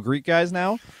just talking about Greek guys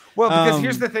now. Well, because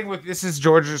here's the thing with this is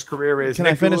George's career is. Can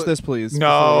I finish this, please?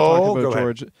 No. Go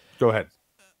George. Ahead. Go ahead.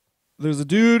 There's a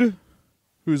dude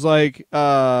who's like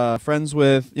friends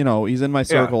with, he's in my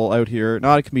circle out here.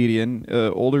 Not a comedian,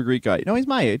 older Greek guy. He's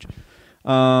my age.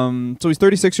 So he's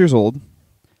 36 years old.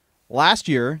 Last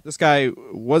year, this guy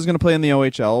was going to play in the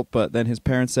OHL, but then his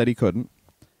parents said he couldn't.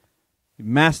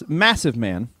 Massive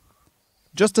man.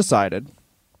 Just decided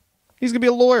he's going to be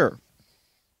a lawyer.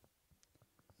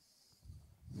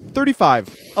 35.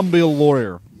 I'm going to be a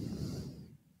lawyer.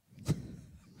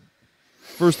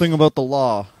 First thing about the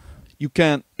law, you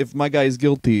can't, if my guy is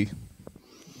guilty,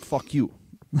 fuck you.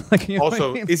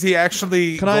 Also, is he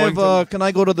actually can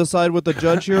I go to the side with the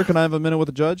judge here? Can I have a minute with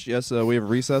the judge? Yes, we have a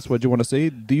recess. What do you want to say?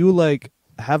 Do you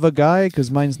have a guy?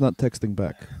 Because mine's not texting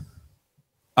back.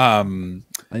 I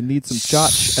need some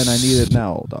chotch, and I need it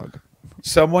now, dog.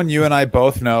 Someone you and I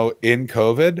both know in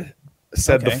COVID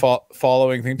said the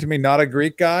following thing to me. Not a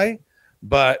Greek guy,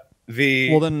 but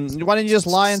well, then why didn't you just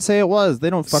lie and say it was?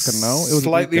 They don't fucking know. It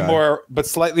was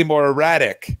slightly more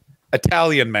erratic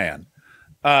Italian man.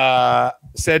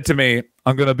 Said to me,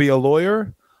 "I'm going to be a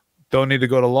lawyer. Don't need to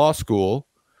go to law school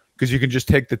because you can just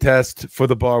take the test for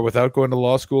the bar without going to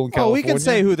law school in California." Oh, we can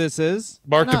say who this is.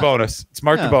 Mark DeBonis. It's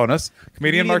Mark DeBonis.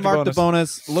 Comedian Mark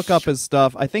DeBonis. Look up his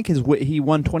stuff. I think he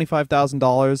won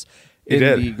 $25,000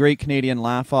 in the Great Canadian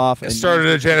Laugh Off. And started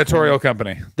a janitorial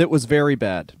company that was very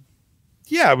bad.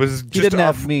 Yeah, it was. He didn't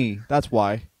have me. That's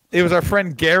why. It was our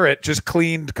friend Garrett just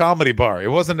cleaned comedy bar. It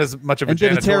wasn't as much of a janitorial.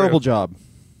 Did a terrible job.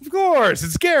 Of course,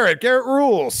 it's Garrett. Garrett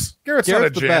rules. Garrett's not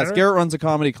a the best. Garrett runs a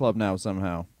comedy club now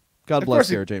somehow. God bless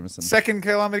Garrett Jameson. Second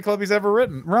comedy club he's ever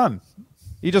run.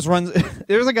 He just runs.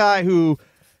 There's a guy who.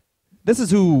 This is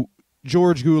who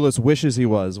George Gulas wishes he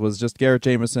was just Garrett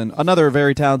Jameson, another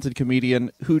very talented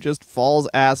comedian who just falls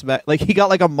ass back. Like he got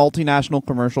like a multinational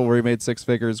commercial where he made 6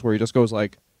 figures, where he just goes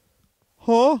like,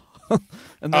 "Huh."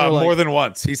 And more than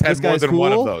once. He's had more than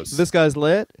one of those. This guy's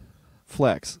lit.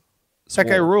 Flex. That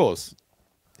guy rules.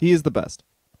 He is the best.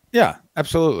 Yeah,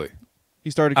 absolutely.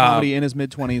 He started comedy in his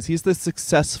mid-20s. He's the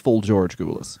successful George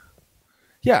Gulas.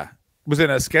 Yeah. Was in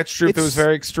a sketch troupe that was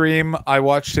very extreme. I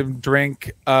watched him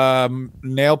drink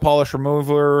nail polish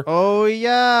remover. Oh,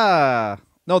 yeah.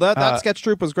 No, that sketch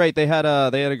troupe was great. They had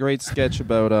a great sketch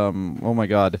about, oh, my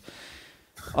God.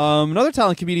 Another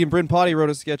talented comedian, Bryn Potty, wrote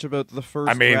a sketch about the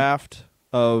first draft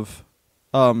of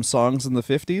songs in the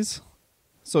 50s.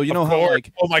 So you know how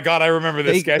oh my God, I remember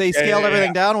this sketch. They scaled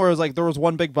everything down where it was like there was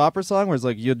one big bopper song where it's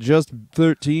like you're just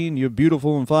 13, you're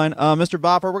beautiful and fine. Mr.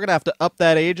 Bopper, we're gonna have to up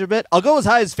that age a bit. I'll go as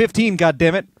high as 15. God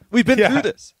damn it, we've been through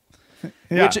this.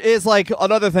 Which is like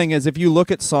another thing is if you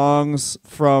look at songs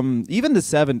from even the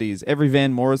 70s, every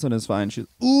Van Morrison is fine. She's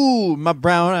ooh, my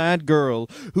brown-eyed girl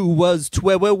who was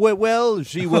 12. Well,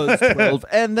 she was 12,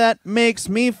 and that makes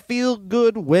me feel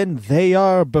good when they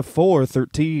are before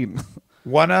 13.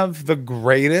 One of the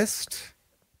greatest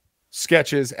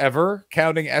sketches ever,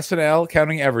 counting SNL,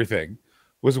 counting everything,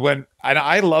 was when, and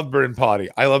I love Bryn Potty.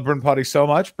 I love Bryn Potty so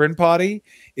much. Bryn Potty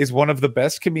is one of the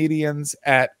best comedians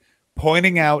at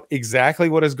pointing out exactly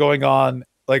what is going on,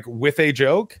 like with a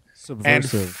joke.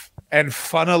 Subversive. and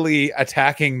funnily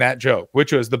attacking that joke,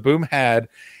 which was the Boom had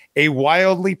a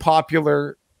wildly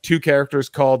popular two characters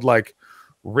called like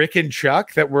Rick and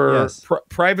Chuck that were Yes.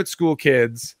 private school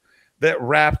kids that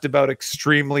rapped about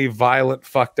extremely violent,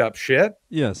 fucked up shit.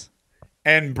 Yes.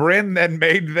 And Bryn then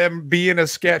made them be in a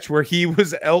sketch where he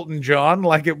was Elton John,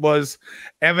 like it was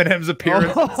Eminem's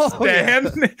appearance in Stan.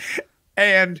 Yeah.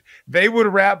 And they would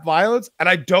rap violence. And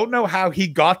I don't know how he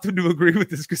got them to agree with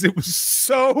this because it was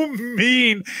so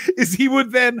mean. Is he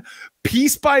would then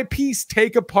piece by piece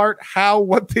take apart how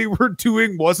what they were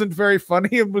doing wasn't very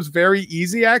funny and was very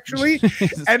easy, actually.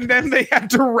 And then they had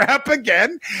to rap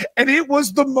again. And it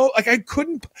was the most like I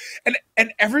couldn't. And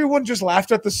everyone just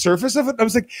laughed at the surface of it. I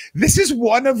was like, this is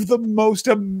one of the most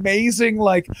amazing,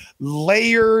 like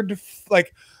layered,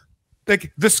 like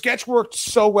the sketch worked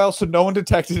so well so no one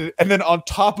detected it, and then on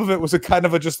top of it was a kind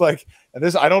of a just like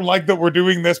this, I don't like that we're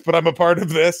doing this, but I'm a part of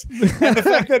this. And the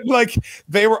fact that like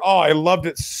they were, I loved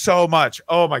it so much.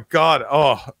 Oh my god.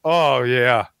 Oh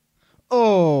yeah.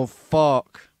 Oh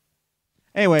fuck.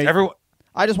 Anyway, everyone,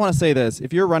 I just want to say this.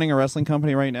 If you're running a wrestling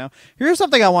company right now, here's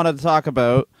something I wanted to talk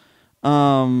about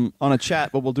on a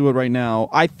chat, but we'll do it right now.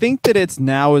 I think that it's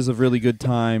now is a really good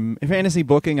time. Fantasy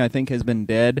booking, I think, has been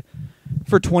dead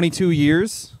for 22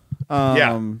 years.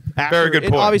 Very good point.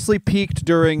 It obviously peaked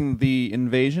during the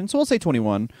invasion, so we'll say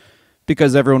 21,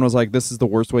 because everyone was like, this is the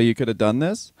worst way you could have done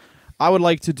this. I would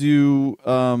like to do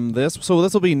this. So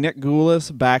this will be Nick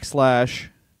Gulas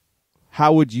 /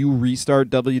 how would you restart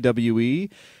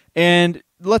WWE? And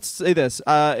let's say this.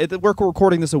 We're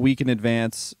recording this a week in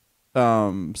advance.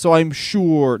 So I'm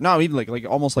sure, not even like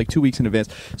almost like 2 weeks in advance.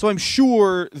 So I'm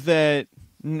sure that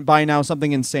by now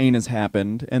something insane has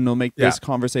happened and they'll make this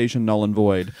conversation null and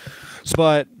void.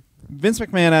 But Vince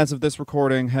McMahon, as of this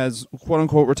recording, has quote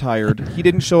unquote retired. He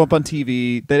didn't show up on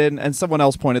TV. They didn't, and someone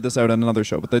else pointed this out on another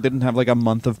show, but they didn't have like a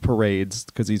month of parades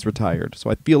because he's retired. So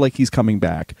I feel like he's coming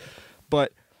back.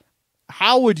 But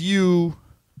how would you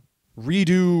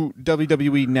redo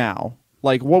WWE now?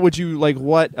 Like, what would you like?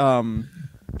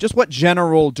 Just what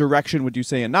general direction would you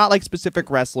say? And not like specific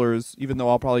wrestlers, even though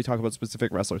I'll probably talk about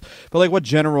specific wrestlers, but like what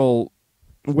general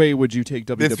way would you take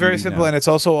WWE? It's very simple, now? And it's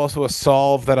also a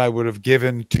solve that I would have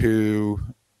given to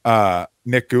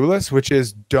Nick Gulas, which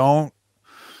is don't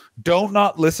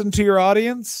not listen to your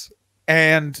audience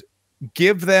and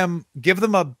give them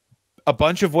a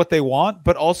bunch of what they want,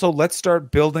 but also let's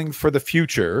start building for the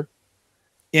future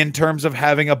in terms of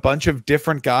having a bunch of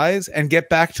different guys and get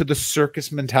back to the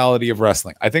circus mentality of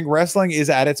wrestling. I think wrestling is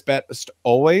at its best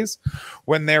always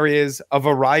when there is a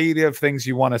variety of things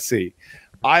you want to see.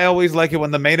 I always like it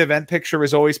when the main event picture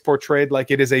is always portrayed like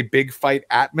it is a big fight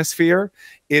atmosphere.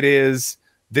 It is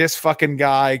this fucking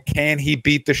guy, can he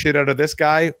beat the shit out of this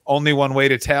guy? Only one way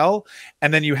to tell.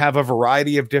 And then you have a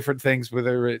variety of different things,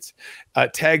 whether it's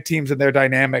tag teams and their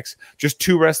dynamics, just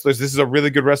two wrestlers. This is a really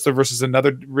good wrestler versus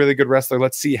another really good wrestler.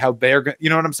 Let's see how they're going. You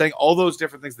know what I'm saying? All those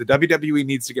different things. The WWE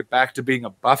needs to get back to being a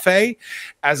buffet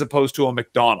as opposed to a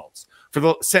McDonald's. For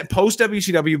the post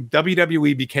WCW,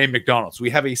 WWE became McDonald's. We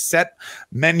have a set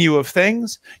menu of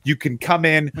things. You can come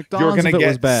in. McDonald's, you're going to get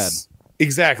was bad.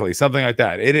 Exactly, something like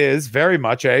that. It is very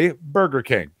much a Burger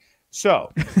King.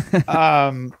 So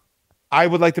I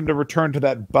would like them to return to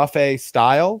that buffet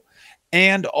style.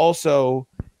 And also,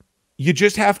 you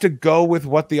just have to go with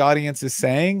what the audience is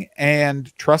saying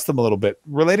and trust them a little bit.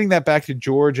 Relating that back to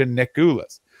George and Nick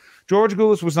Gulas. George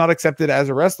Gulas was not accepted as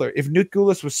a wrestler. If Nick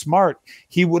Gulas was smart,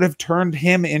 he would have turned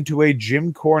him into a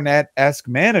Jim Cornette-esque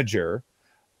manager.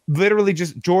 Literally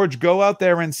just, George, go out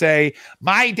there and say,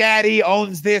 my daddy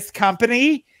owns this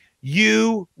company.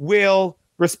 You will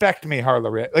respect me,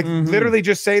 Harley. Like literally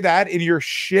just say that in your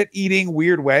shit-eating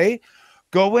weird way.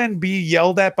 Go and be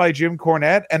yelled at by Jim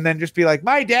Cornette and then just be like,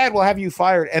 my dad will have you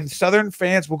fired. And Southern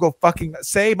fans will go fucking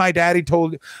say, my daddy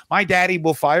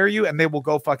will fire you, and they will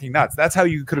go fucking nuts. That's how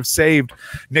you could have saved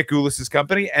Nick Gulas'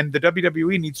 company. And the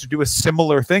WWE needs to do a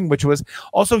similar thing, which was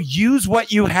also use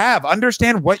what you have.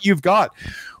 Understand what you've got.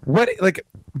 Get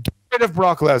rid of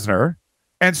Brock Lesnar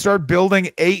and start building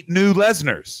 8 new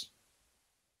Lesnars.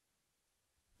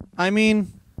 I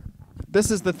mean,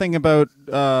 this is the thing about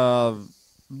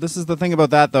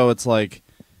that, though. It's like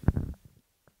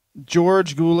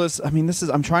George Gulas. I mean,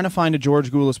 I'm trying to find a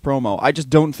George Gulas promo. I just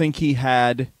don't think he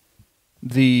had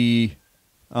the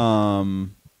promo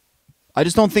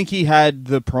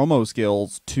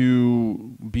skills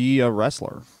to be a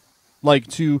wrestler.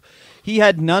 He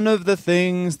had none of the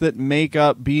things that make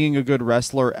up being a good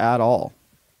wrestler at all.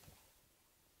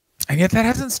 And yet that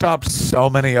hasn't stopped so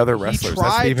many other He wrestlers. That's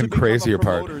the tried even to become crazier a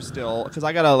part. promoter still, because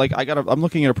I'm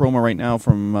looking at a promo right now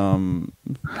from Oh,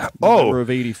 November of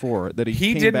 '84 that he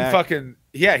he came didn't back. fucking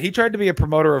he tried to be a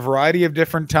promoter a variety of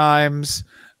different times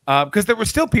because there were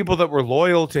still people that were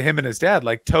loyal to him and his dad,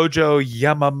 like Tojo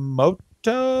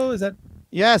Yamamoto. Is that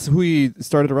Yes, who he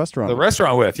started a restaurant. the with.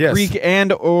 restaurant with? Yes. Greek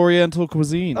and Oriental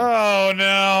cuisine. Oh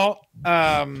no.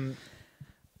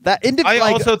 That ended. I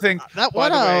like, also think that by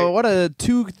the way, what a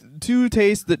two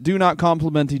tastes that do not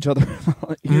complement each other.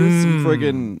 Here's some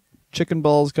friggin' chicken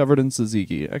balls covered in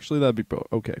tzatziki. Actually, that'd be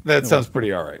okay. that sounds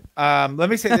pretty all right. Let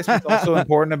me say this was also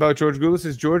important about George Gulas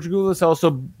is George Gulas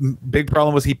also big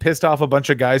problem was he pissed off a bunch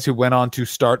of guys who went on to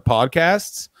start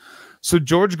podcasts. So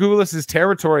George Gulas's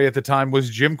territory at the time was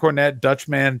Jim Cornette, Dutch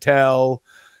Mantel.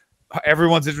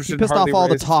 Everyone's interested. He pissed in off Harley all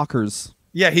the Race. talkers.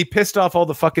 Yeah, he pissed off all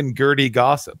the fucking Gertie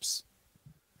gossips.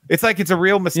 It's like it's a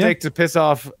real mistake to piss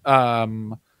off me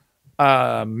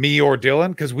or Dylan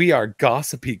because we are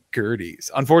gossipy Gerties.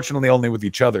 Unfortunately, only with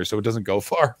each other, so it doesn't go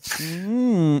far.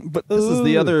 But this is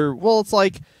the other. Well, it's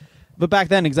like, but back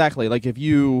then, exactly. Like if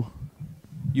you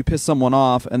piss someone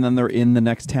off and then they're in the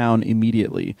next town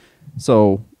immediately.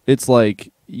 So it's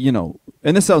like, and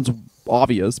this sounds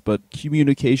obvious, but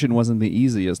communication wasn't the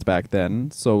easiest back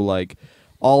then. So like,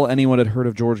 all anyone had heard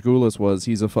of George Gulas was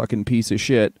he's a fucking piece of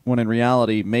shit, when in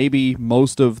reality, maybe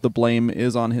most of the blame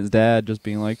is on his dad just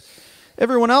being like,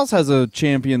 everyone else has a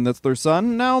champion that's their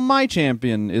son, now my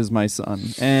champion is my son.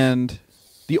 And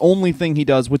the only thing he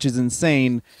does, which is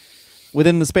insane,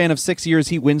 within the span of 6 years,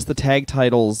 he wins the tag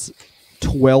titles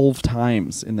 12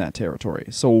 times in that territory.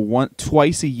 So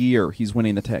twice a year, he's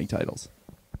winning the tag titles.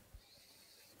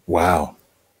 Wow.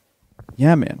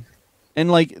 Yeah, man. And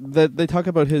like they talk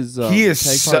about his he is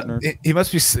tag partner. he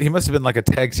must have been like a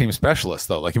tag team specialist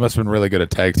though. Like he must have been really good at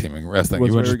tag teaming wrestling.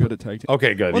 Was he very good at tag team.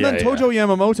 Okay, good. Well, yeah, then Tojo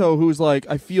Yamamoto, who's like,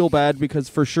 I feel bad because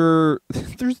for sure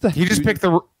there's the he just picked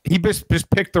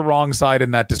the wrong side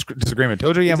in that disagreement.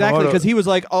 Tojo Yamamoto exactly because he was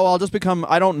like, oh, I'll just become.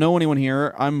 I don't know anyone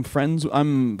here. I'm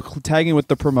tagging with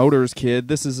the promoter's kid.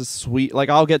 This is a sweet. Like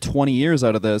I'll get 20 years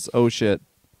out of this. Oh shit.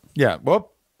 Yeah. Whoop.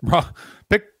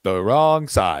 Pick the wrong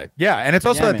side. Yeah, and it's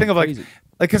also that thing of crazy.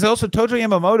 like because also Tojo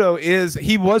Yamamoto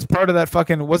he was part of that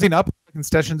fucking was he not in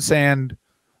Session Sand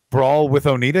brawl with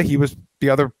Onita? He was the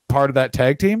other part of that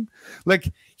tag team.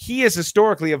 Like he is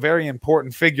historically a very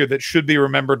important figure that should be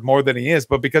remembered more than he is,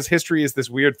 but because history is this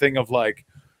weird thing of like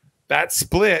that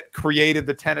split created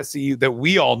the Tennessee that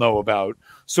we all know about.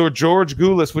 So George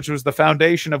Gulas, which was the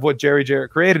foundation of what Jerry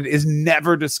Jarrett created, is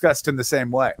never discussed in the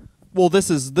same way. Well, this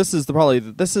is probably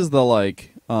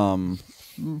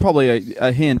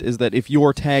a hint is that if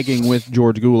you're tagging with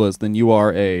George Gulas, then you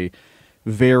are a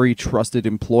very trusted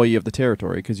employee of the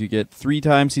territory because you get 3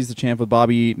 times he's the champ with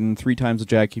Bobby Eaton, 3 times with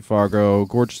Jackie Fargo,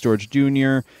 Gorgeous George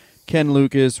Jr., Ken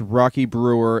Lucas, Rocky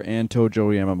Brewer, and Tojo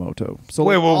Yamamoto. So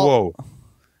whoa.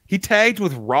 He tagged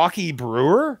with Rocky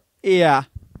Brewer? Yeah.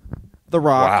 The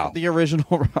Rock. Wow. The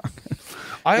original Rock.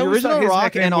 The original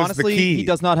Rock, and honestly, he he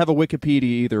does not have a Wikipedia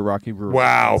either, Rocky Brewer.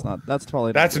 Wow. That's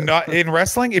probably That's not in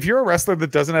wrestling. If you're a wrestler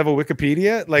that doesn't have a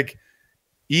Wikipedia, like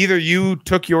either you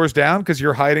took yours down because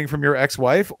you're hiding from your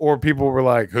ex-wife, or people were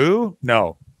like, who?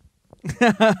 No.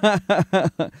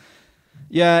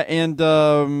 Yeah, and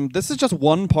this is just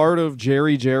one part of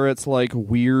Jerry Jarrett's like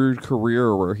weird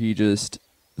career where he just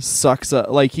sucks up.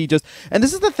 Like and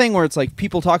this is the thing where it's like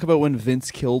people talk about when Vince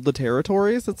killed the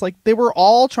territories. It's like they were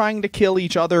all trying to kill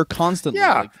each other constantly.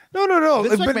 Yeah. Like, No.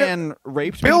 Vince McMahon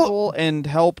raped people and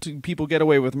helped people get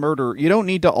away with murder. You don't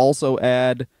need to also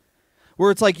add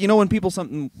where it's like, when people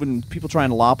try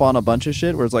and lop on a bunch of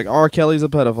shit where it's like R. Kelly's a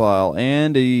pedophile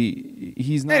and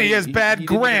he's not. And he has bad he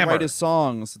didn't grammar. write his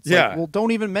songs. It's Yeah. like, well,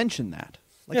 don't even mention that.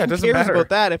 Like, Yeah, it who doesn't cares matter. about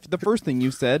that if the first thing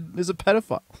you said is a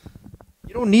pedophile?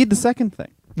 You don't need the second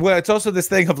thing. Well, it's also this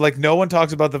thing of like no one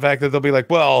talks about the fact that they'll be like,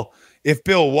 well, if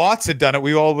Bill Watts had done it,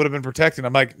 we all would have been protected.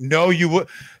 I'm like, no, you would.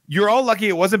 You're all lucky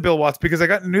it wasn't Bill Watts because I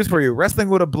got news for you. Wrestling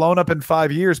would have blown up in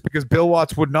 5 years because Bill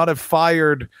Watts would not have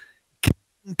fired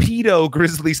pedo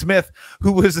Grizzly Smith,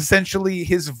 who was essentially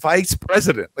his vice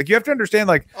president. Like you have to understand,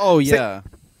 like, oh yeah,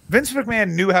 Vince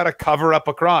McMahon knew how to cover up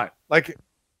a crime. Like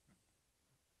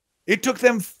it took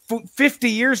them 50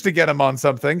 years to get him on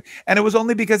something, and it was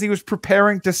only because he was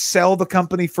preparing to sell the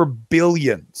company for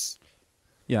billions.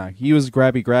 Yeah, he was a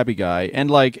grabby guy.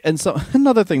 And so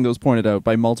another thing that was pointed out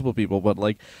by multiple people, but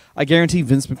like I guarantee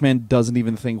Vince McMahon doesn't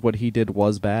even think what he did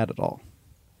was bad at all.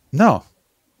 No.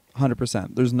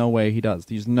 100%. There's no way he does.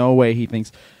 There's no way he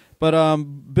thinks But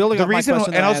building The on my reason,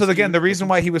 question, and that I also asked again, you- the reason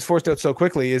why he was forced out so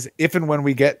quickly is if and when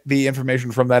we get the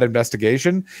information from that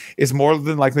investigation, is more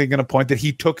than likely going to point that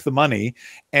he took the money,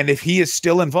 and if he is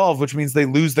still involved, which means they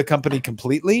lose the company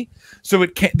completely. So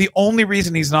it can't. The only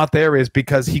reason he's not there is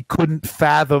because he couldn't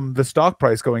fathom the stock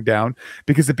price going down,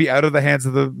 because it'd be out of the hands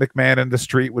of the McMahon, and the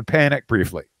street would panic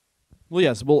briefly. Well,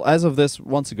 yes. Well, as of this,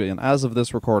 once again, as of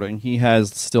this recording, he has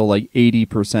still like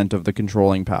 80% of the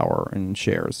controlling power in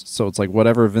shares. So it's like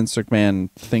whatever Vince McMahon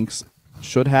thinks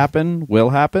should happen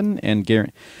will happen, and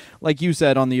like you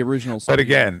said on the original. But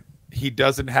again, he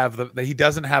doesn't have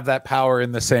that power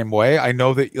in the same way. I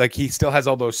know that like he still has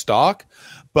all those stock,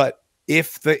 but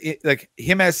if like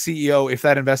him as CEO, if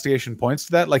that investigation points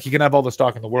to that, like he can have all the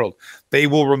stock in the world, they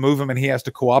will remove him and he has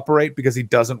to cooperate because he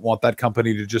doesn't want that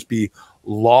company to just be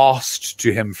lost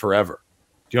to him forever.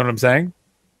 Do you know what I'm saying?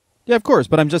 Yeah, of course.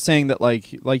 But I'm just saying that,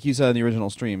 like you said in the original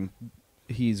stream,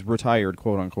 he's retired,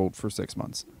 quote unquote, for 6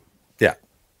 months. Yeah.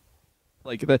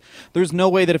 Like there's no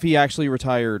way that if he actually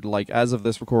retired, like as of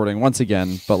this recording, once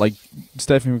again, but like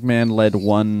Stephanie McMahon led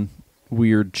one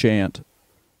weird chant,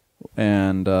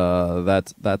 and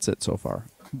that's it so far.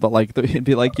 But like it'd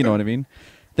be like, you know what I mean?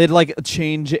 They'd like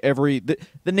change the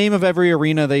name of every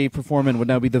arena they perform in would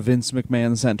now be the Vince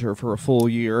McMahon Center for a full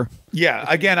year. Yeah.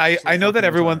 Again, I know that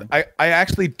everyone. I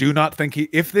actually do not think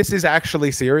if this is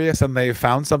actually serious and they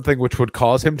found something which would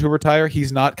cause him to retire,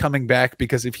 he's not coming back,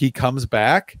 because if he comes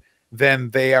back,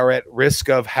 then they are at risk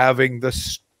of having the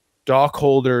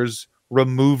stockholders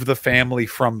remove the family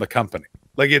from the company.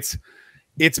 Like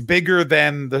it's bigger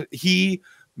than he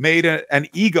made an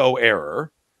ego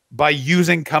error by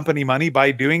using company money.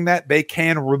 By doing that, they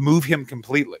can remove him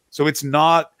completely. So it's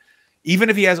not, even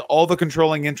if he has all the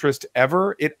controlling interest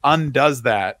ever, it undoes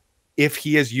that if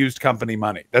he has used company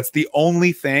money. That's the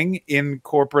only thing in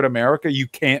corporate America you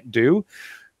can't do.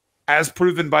 As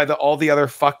proven by all the other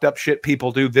fucked up shit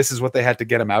people do, this is what they had to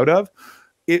get him out of.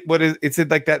 It's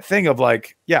like that thing of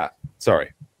like, yeah,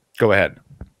 sorry. Go ahead.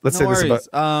 Let's say worries. this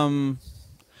about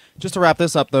just to wrap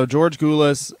this up, though, George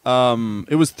Gulas,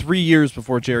 it was 3 years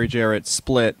before Jerry Jarrett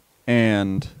split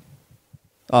and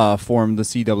formed the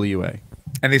CWA.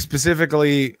 And he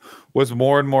specifically was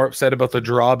more and more upset about the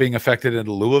draw being affected in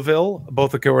Louisville,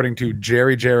 both according to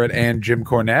Jerry Jarrett and Jim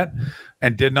Cornette,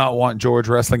 and did not want George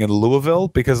wrestling in Louisville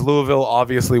because Louisville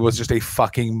obviously was just a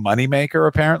fucking moneymaker,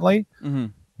 apparently. Mm-hmm.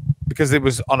 Because it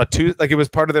was on it was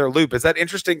part of their loop. It's that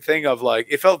interesting thing of like,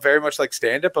 it felt very much like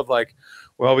stand-up of like,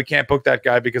 well, we can't book that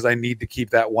guy because I need to keep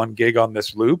that one gig on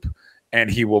this loop and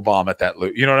he will bomb at that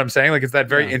loop. You know what I'm saying? Like, it's that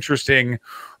very interesting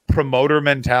promoter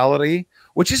mentality,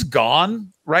 which is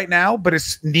gone right now, but it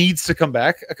needs to come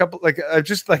back a couple, like,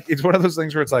 just like, it's one of those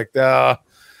things where it's like,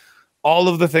 all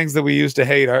of the things that we used to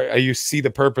hate you see the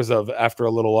purpose of after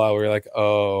a little while where you're like,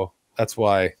 oh, that's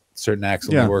why certain acts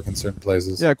only work in certain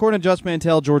places. Yeah, according to Just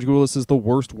Mantel, George Gulas is the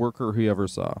worst worker he ever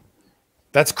saw.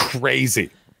 That's crazy.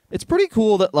 It's pretty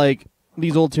cool that like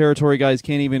these old territory guys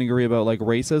can't even agree about like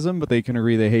racism, but they can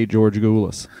agree they hate George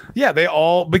Gulas. Yeah,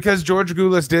 because George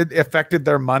Gulas affected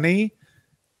their money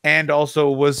and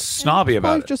also was snobby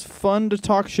about it. It's just fun to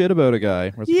talk shit about a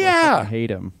guy. I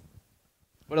hate him.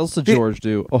 What else did George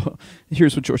do? Oh,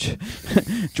 here's what George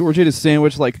George ate his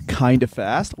sandwich like kind of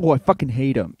fast. Oh, I fucking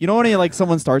hate him. You know when like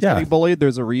someone starts getting bullied,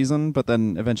 there's a reason, but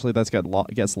then eventually that's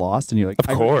gets lost, and you're like,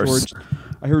 of course.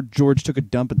 I heard George took a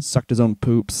dump and sucked his own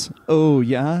poops. Oh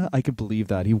yeah, I could believe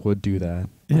that. He would do that.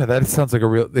 Yeah, that sounds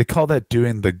like they call that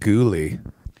doing the ghoulie.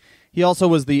 He also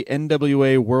was the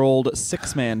NWA World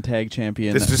 6-Man Tag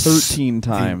Champion 13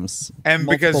 times, and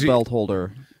multiple belt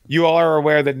holder. You all are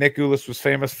aware that Nick Gulas was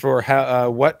famous for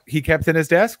what he kept in his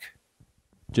desk?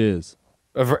 Jizz.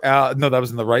 No, that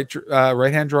was in the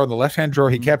right-hand drawer. In the left-hand drawer,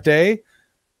 he kept a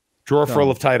drawer full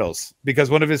of titles, because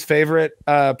one of his favorite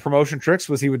promotion tricks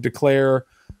was he would declare,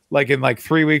 like, in like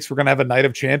 3 weeks, we're going to have a night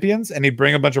of champions, and he'd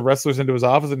bring a bunch of wrestlers into his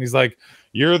office, and he's like,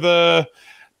 you're the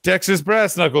Texas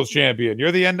Brass Knuckles champion.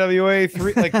 You're the NWA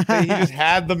 3. Like, he just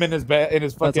had them in his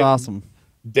fucking... That's awesome.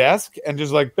 Desk, and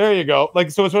just like, there you go.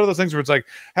 Like, so it's one of those things where it's like,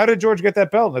 how did George get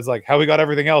that belt? And it's like, how he got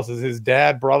everything else is his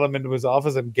dad brought him into his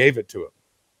office and gave it to him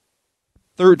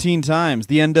 13 times.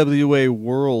 The NWA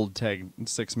World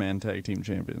 6-Man Tag Team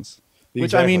Champions. Exactly.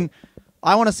 Which, I mean,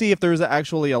 I want to see if there's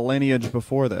actually a lineage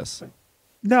before this.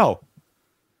 No.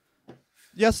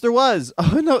 Yes, there was.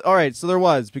 Oh no! All right, so there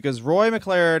was, because Roy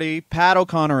McClarty, Pat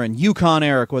O'Connor, and Yukon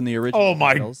Eric won the original. Oh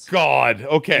my titles. God!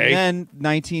 Okay. And then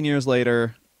 19 years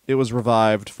later, it was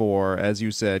revived for, as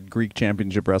you said, Greek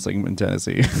Championship Wrestling in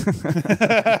Tennessee.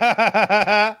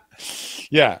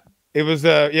 Yeah, it was.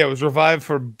 It was revived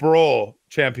for Brawl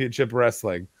Championship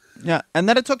Wrestling. Yeah, and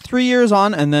then it took 3 years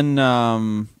on, and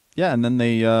then Yeah, and then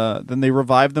they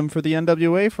revived them for the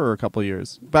NWA for a couple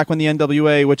years. Back when the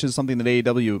NWA, which is something that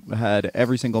AEW had,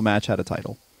 every single match had a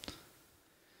title.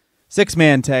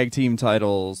 6-man tag team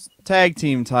titles,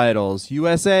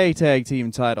 USA tag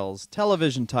team titles,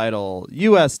 television title,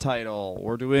 US title.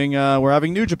 We're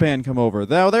having New Japan come over.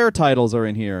 Now their titles are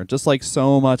in here, just like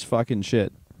so much fucking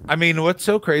shit. I mean, what's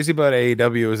so crazy about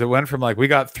AEW is it went from like, we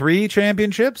got 3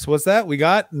 championships. What's that? We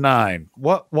got 9.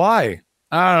 What? Why?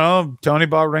 I don't know. Tony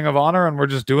bought Ring of Honor and we're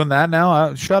just doing that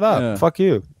now. Shut up. Yeah. Fuck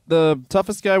you. The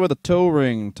toughest guy with a toe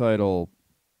ring title.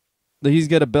 He's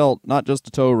get a belt, not just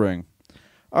a toe ring.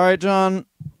 All right, John,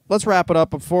 let's wrap it up.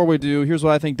 Before we do, here's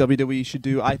what I think WWE should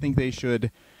do. I think they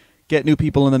should get new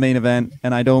people in the main event,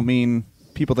 and I don't mean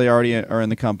people they already are in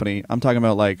the company. I'm talking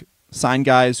about, like, sign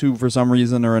guys who, for some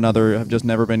reason or another, have just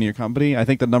never been in your company. I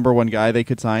think the number one guy they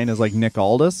could sign is, like, Nick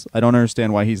Aldis. I don't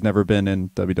understand why he's never been in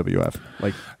WWF.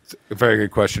 Like, it's a very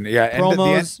good question. Yeah, and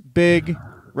promos, big,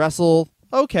 wrestle,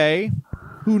 okay.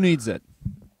 Who needs it?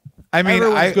 I mean,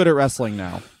 everyone's good at wrestling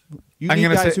now. You I'm need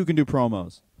gonna guys say- who can do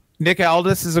promos. Nick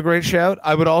Aldis is a great shout.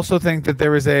 I would also think that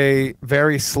there is a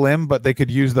very slim, but they could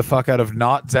use the fuck out of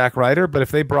not Zack Ryder. But if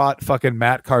they brought fucking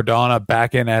Matt Cardona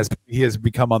back in as he has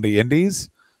become on the indies,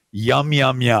 yum,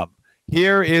 yum, yum.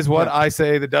 Here is what I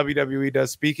say the WWE does.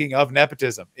 Speaking of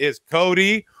nepotism, is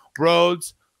Cody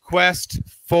Rhodes' quest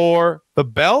for the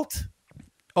belt.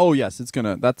 Oh, yes,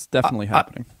 that's definitely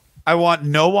happening. I want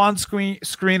no on-screen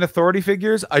authority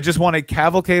figures. I just want a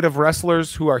cavalcade of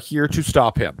wrestlers who are here to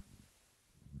stop him.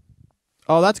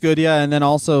 Oh, that's good, yeah. And then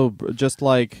also, just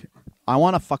like, I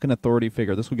want a fucking authority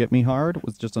figure. This will get me hard.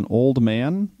 With just an old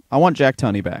man. I want Jack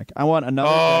Tunney back. I want another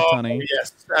Jack Tunney.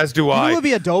 Yes, as do You I. know who would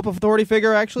be a dope authority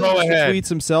figure, actually? Go ahead. Tweets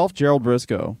himself, Gerald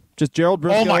Briscoe. Just Gerald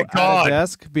Briscoe my at God. a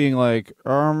desk being like,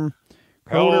 Cody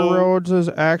Hello. Rhodes'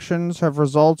 actions have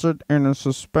resulted in a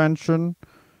suspension.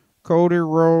 Cody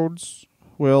Rhodes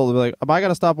will be like, am I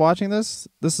going to stop watching this?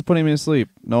 This is putting me to sleep.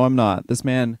 No, I'm not. This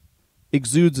man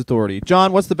exudes authority.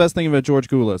 John, what's the best thing about George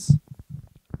Gulas?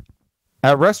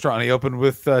 At restaurant, he opened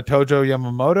with Tojo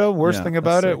Yamamoto. Worst thing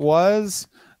about it was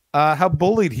how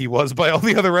bullied he was by all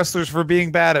the other wrestlers for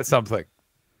being bad at something.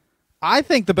 I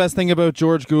think the best thing about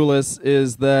George Gulas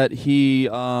is that he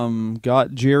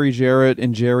got Jerry Jarrett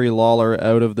and Jerry Lawler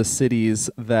out of the cities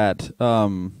that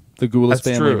the Gulas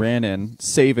family ran in,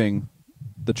 saving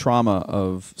the trauma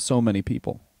of so many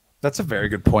people. That's a very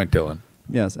good point, Dylan.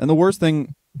 Yes, and the worst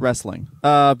thing, wrestling,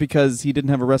 because he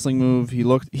didn't have a wrestling move.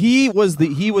 He was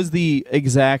the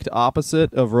exact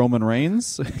opposite of Roman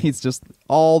Reigns. He's just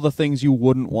all the things you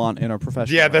wouldn't want in a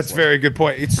professional. Yeah, that's a very good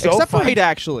point. It's so except for funny. height,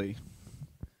 actually.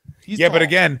 He's Yeah,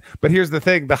 tall. but here's the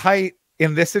thing: the height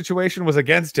in this situation was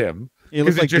against him. He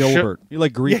looked like just Gilbert. He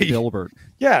like Greek Gilbert.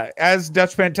 Yeah, as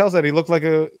Dutch Fan tells that he looked like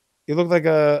a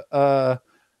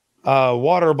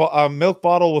milk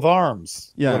bottle with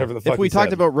arms. Yeah. Whatever the fuck. If we he talked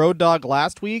said. about Road Dogg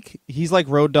last week, he's like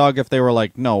Road Dogg if they were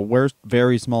like, no, where's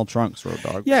very small trunks, Road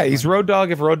Dogg. Yeah, he's Road Dogg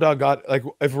if Road Dogg got like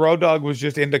if Road Dogg was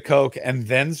just into coke and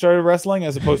then started wrestling,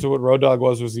 as opposed to what Road Dogg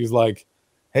was he's like,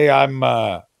 hey, I'm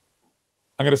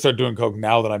gonna start doing coke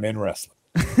now that I'm in wrestling.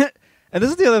 And this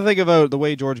is the other thing about the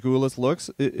way George Gulas looks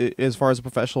as far as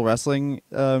professional wrestling.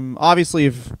 Obviously,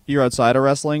 if you're outside of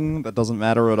wrestling, that doesn't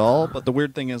matter at all. But the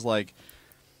weird thing is, like,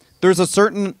 there's a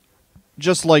certain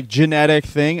just, like, genetic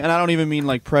thing. And I don't even mean,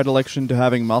 like, predilection to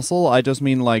having muscle. I just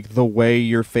mean, like, the way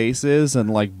your face is and,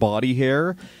 like, body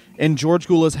hair. And George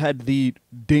Gulas had the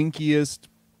dinkiest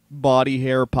body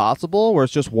hair possible, where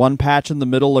it's just one patch in the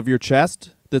middle of your chest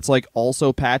that's, like,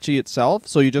 also patchy itself.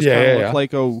 So you just kind of look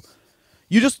like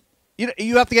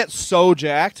you have to get so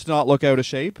jacked to not look out of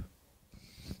shape.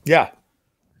 Yeah.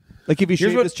 Like, if you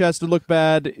shave his chest to look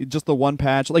bad, just the one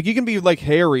patch. Like, you can be, like,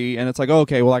 hairy, and it's like,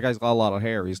 okay, well, that guy's got a lot of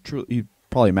hair. He's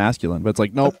probably masculine. But it's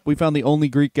like, nope, we found the only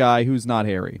Greek guy who's not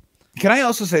hairy. Can I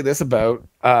also say this about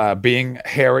being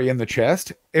hairy in the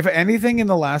chest? If anything in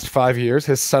the last 5 years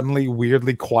has suddenly,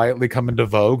 weirdly, quietly come into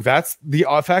vogue, that's the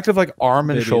fact of, like,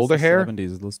 arm and Maybe shoulder it's the hair.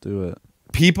 70s. Let's do it.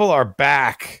 People are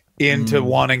back into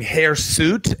wanting hair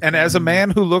suit. And as a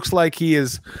man who looks like he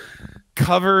is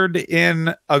covered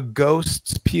in a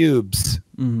ghost's pubes,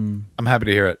 I'm happy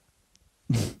to hear it.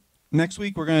 Next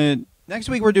week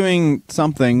we're doing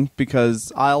something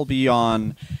because I'll be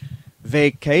on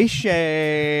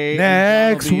vacation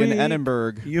Next I'll be week in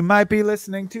Edinburgh. you might be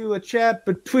listening to a chat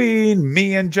between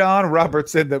me and John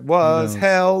Robertson that was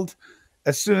held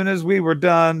as soon as we were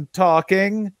done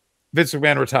talking. Vince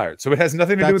McMahon retired, so it has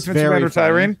nothing to do with Vince McMahon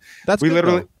retiring. That's we good,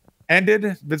 literally though.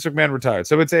 ended. Vince McMahon retired.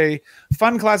 So it's a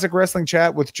fun classic wrestling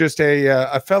chat with just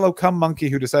a fellow cum monkey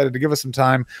who decided to give us some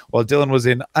time while Dylan was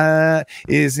in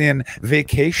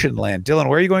vacation land. Dylan,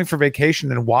 where are you going for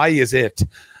vacation, and why is it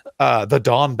the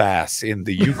Donbass in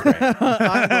the Ukraine?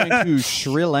 I'm going to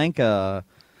Sri Lanka.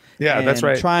 Yeah, that's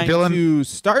right. Trying to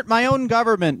start my own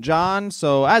government, John.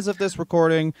 So as of this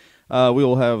recording, we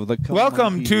will have the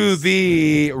welcome to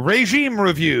the regime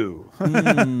review.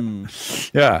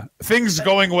 Yeah, things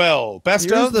going well.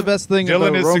 Here's the best thing Dylan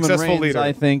about is Roman successful Reigns, leader.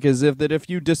 I think, is if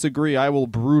you disagree, I will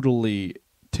brutally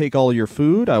take all your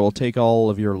food. I will take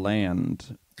all of your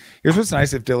land. Here's what's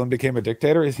nice: if Dylan became a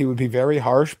dictator, is he would be very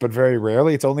harsh, but very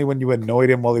rarely. It's only when you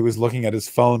annoyed him while he was looking at his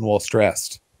phone while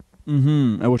stressed.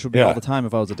 Which would be all the time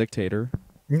if I was a dictator.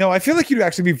 No, I feel like you'd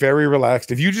actually be very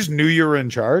relaxed if you just knew you were in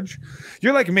charge.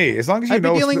 You're like me, as long as you I'd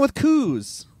know. Be dealing with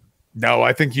coups. No,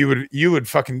 I think you would you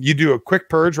do a quick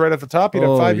purge right at the top. You'd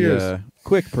have 5 years.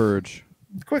 Quick purge.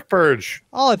 Quick purge.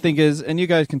 All I think is, and you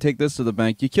guys can take this to the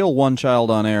bank, you kill one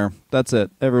child on air. That's it.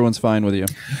 Everyone's fine with you.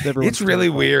 It's really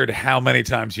weird how many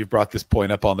times you've brought this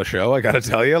point up on the show. I got to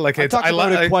tell you. Like, I talk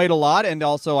about it quite a lot, and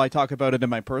also I talk about it in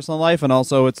my personal life, and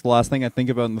also it's the last thing I think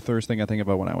about and the first thing I think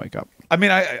about when I wake up. I mean,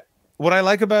 what I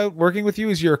like about working with you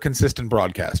is you're a consistent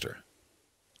broadcaster.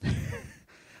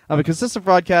 I'm a consistent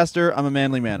broadcaster. I'm a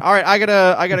manly man. All right, I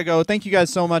gotta go. Thank you guys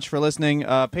so much for listening.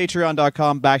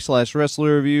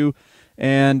 Patreon.com/wrestler review.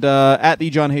 And at the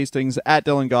John Hastings, at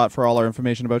Dylan Gott for all our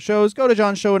information about shows. Go to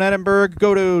John's show in Edinburgh.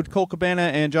 Go to Colt Cabana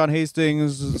and John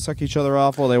Hastings suck each other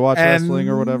off while they watch wrestling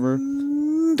or whatever.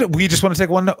 We just want to take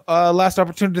one last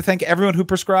opportunity to thank everyone who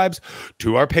prescribes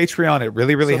to our Patreon. It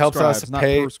really, really helps us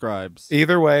pay. Prescribes.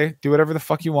 Either way, do whatever the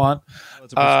fuck you want.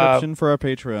 It's a prescription for our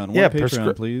Patreon.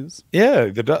 Patreon, please. Yeah.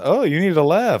 You need a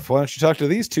laugh. Why don't you talk to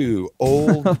these two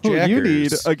old jackers? You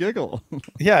need a giggle.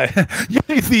 Yeah. You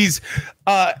need these.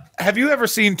 Have you ever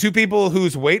seen two people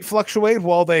whose weight fluctuate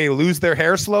while they lose their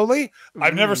hair slowly?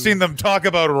 I've never seen them talk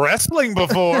about wrestling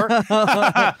before.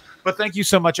 But thank you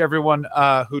so much, everyone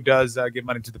who does give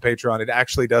money to the Patreon. It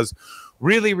actually does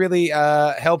really, really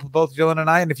help both Dylan and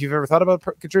I. And if you've ever thought about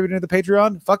contributing to the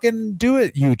Patreon, fucking do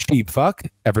it, you cheap fuck.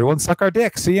 Everyone suck our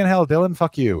dick. See you in hell, Dylan.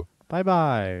 Fuck you.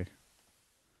 Bye-bye.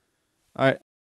 All right.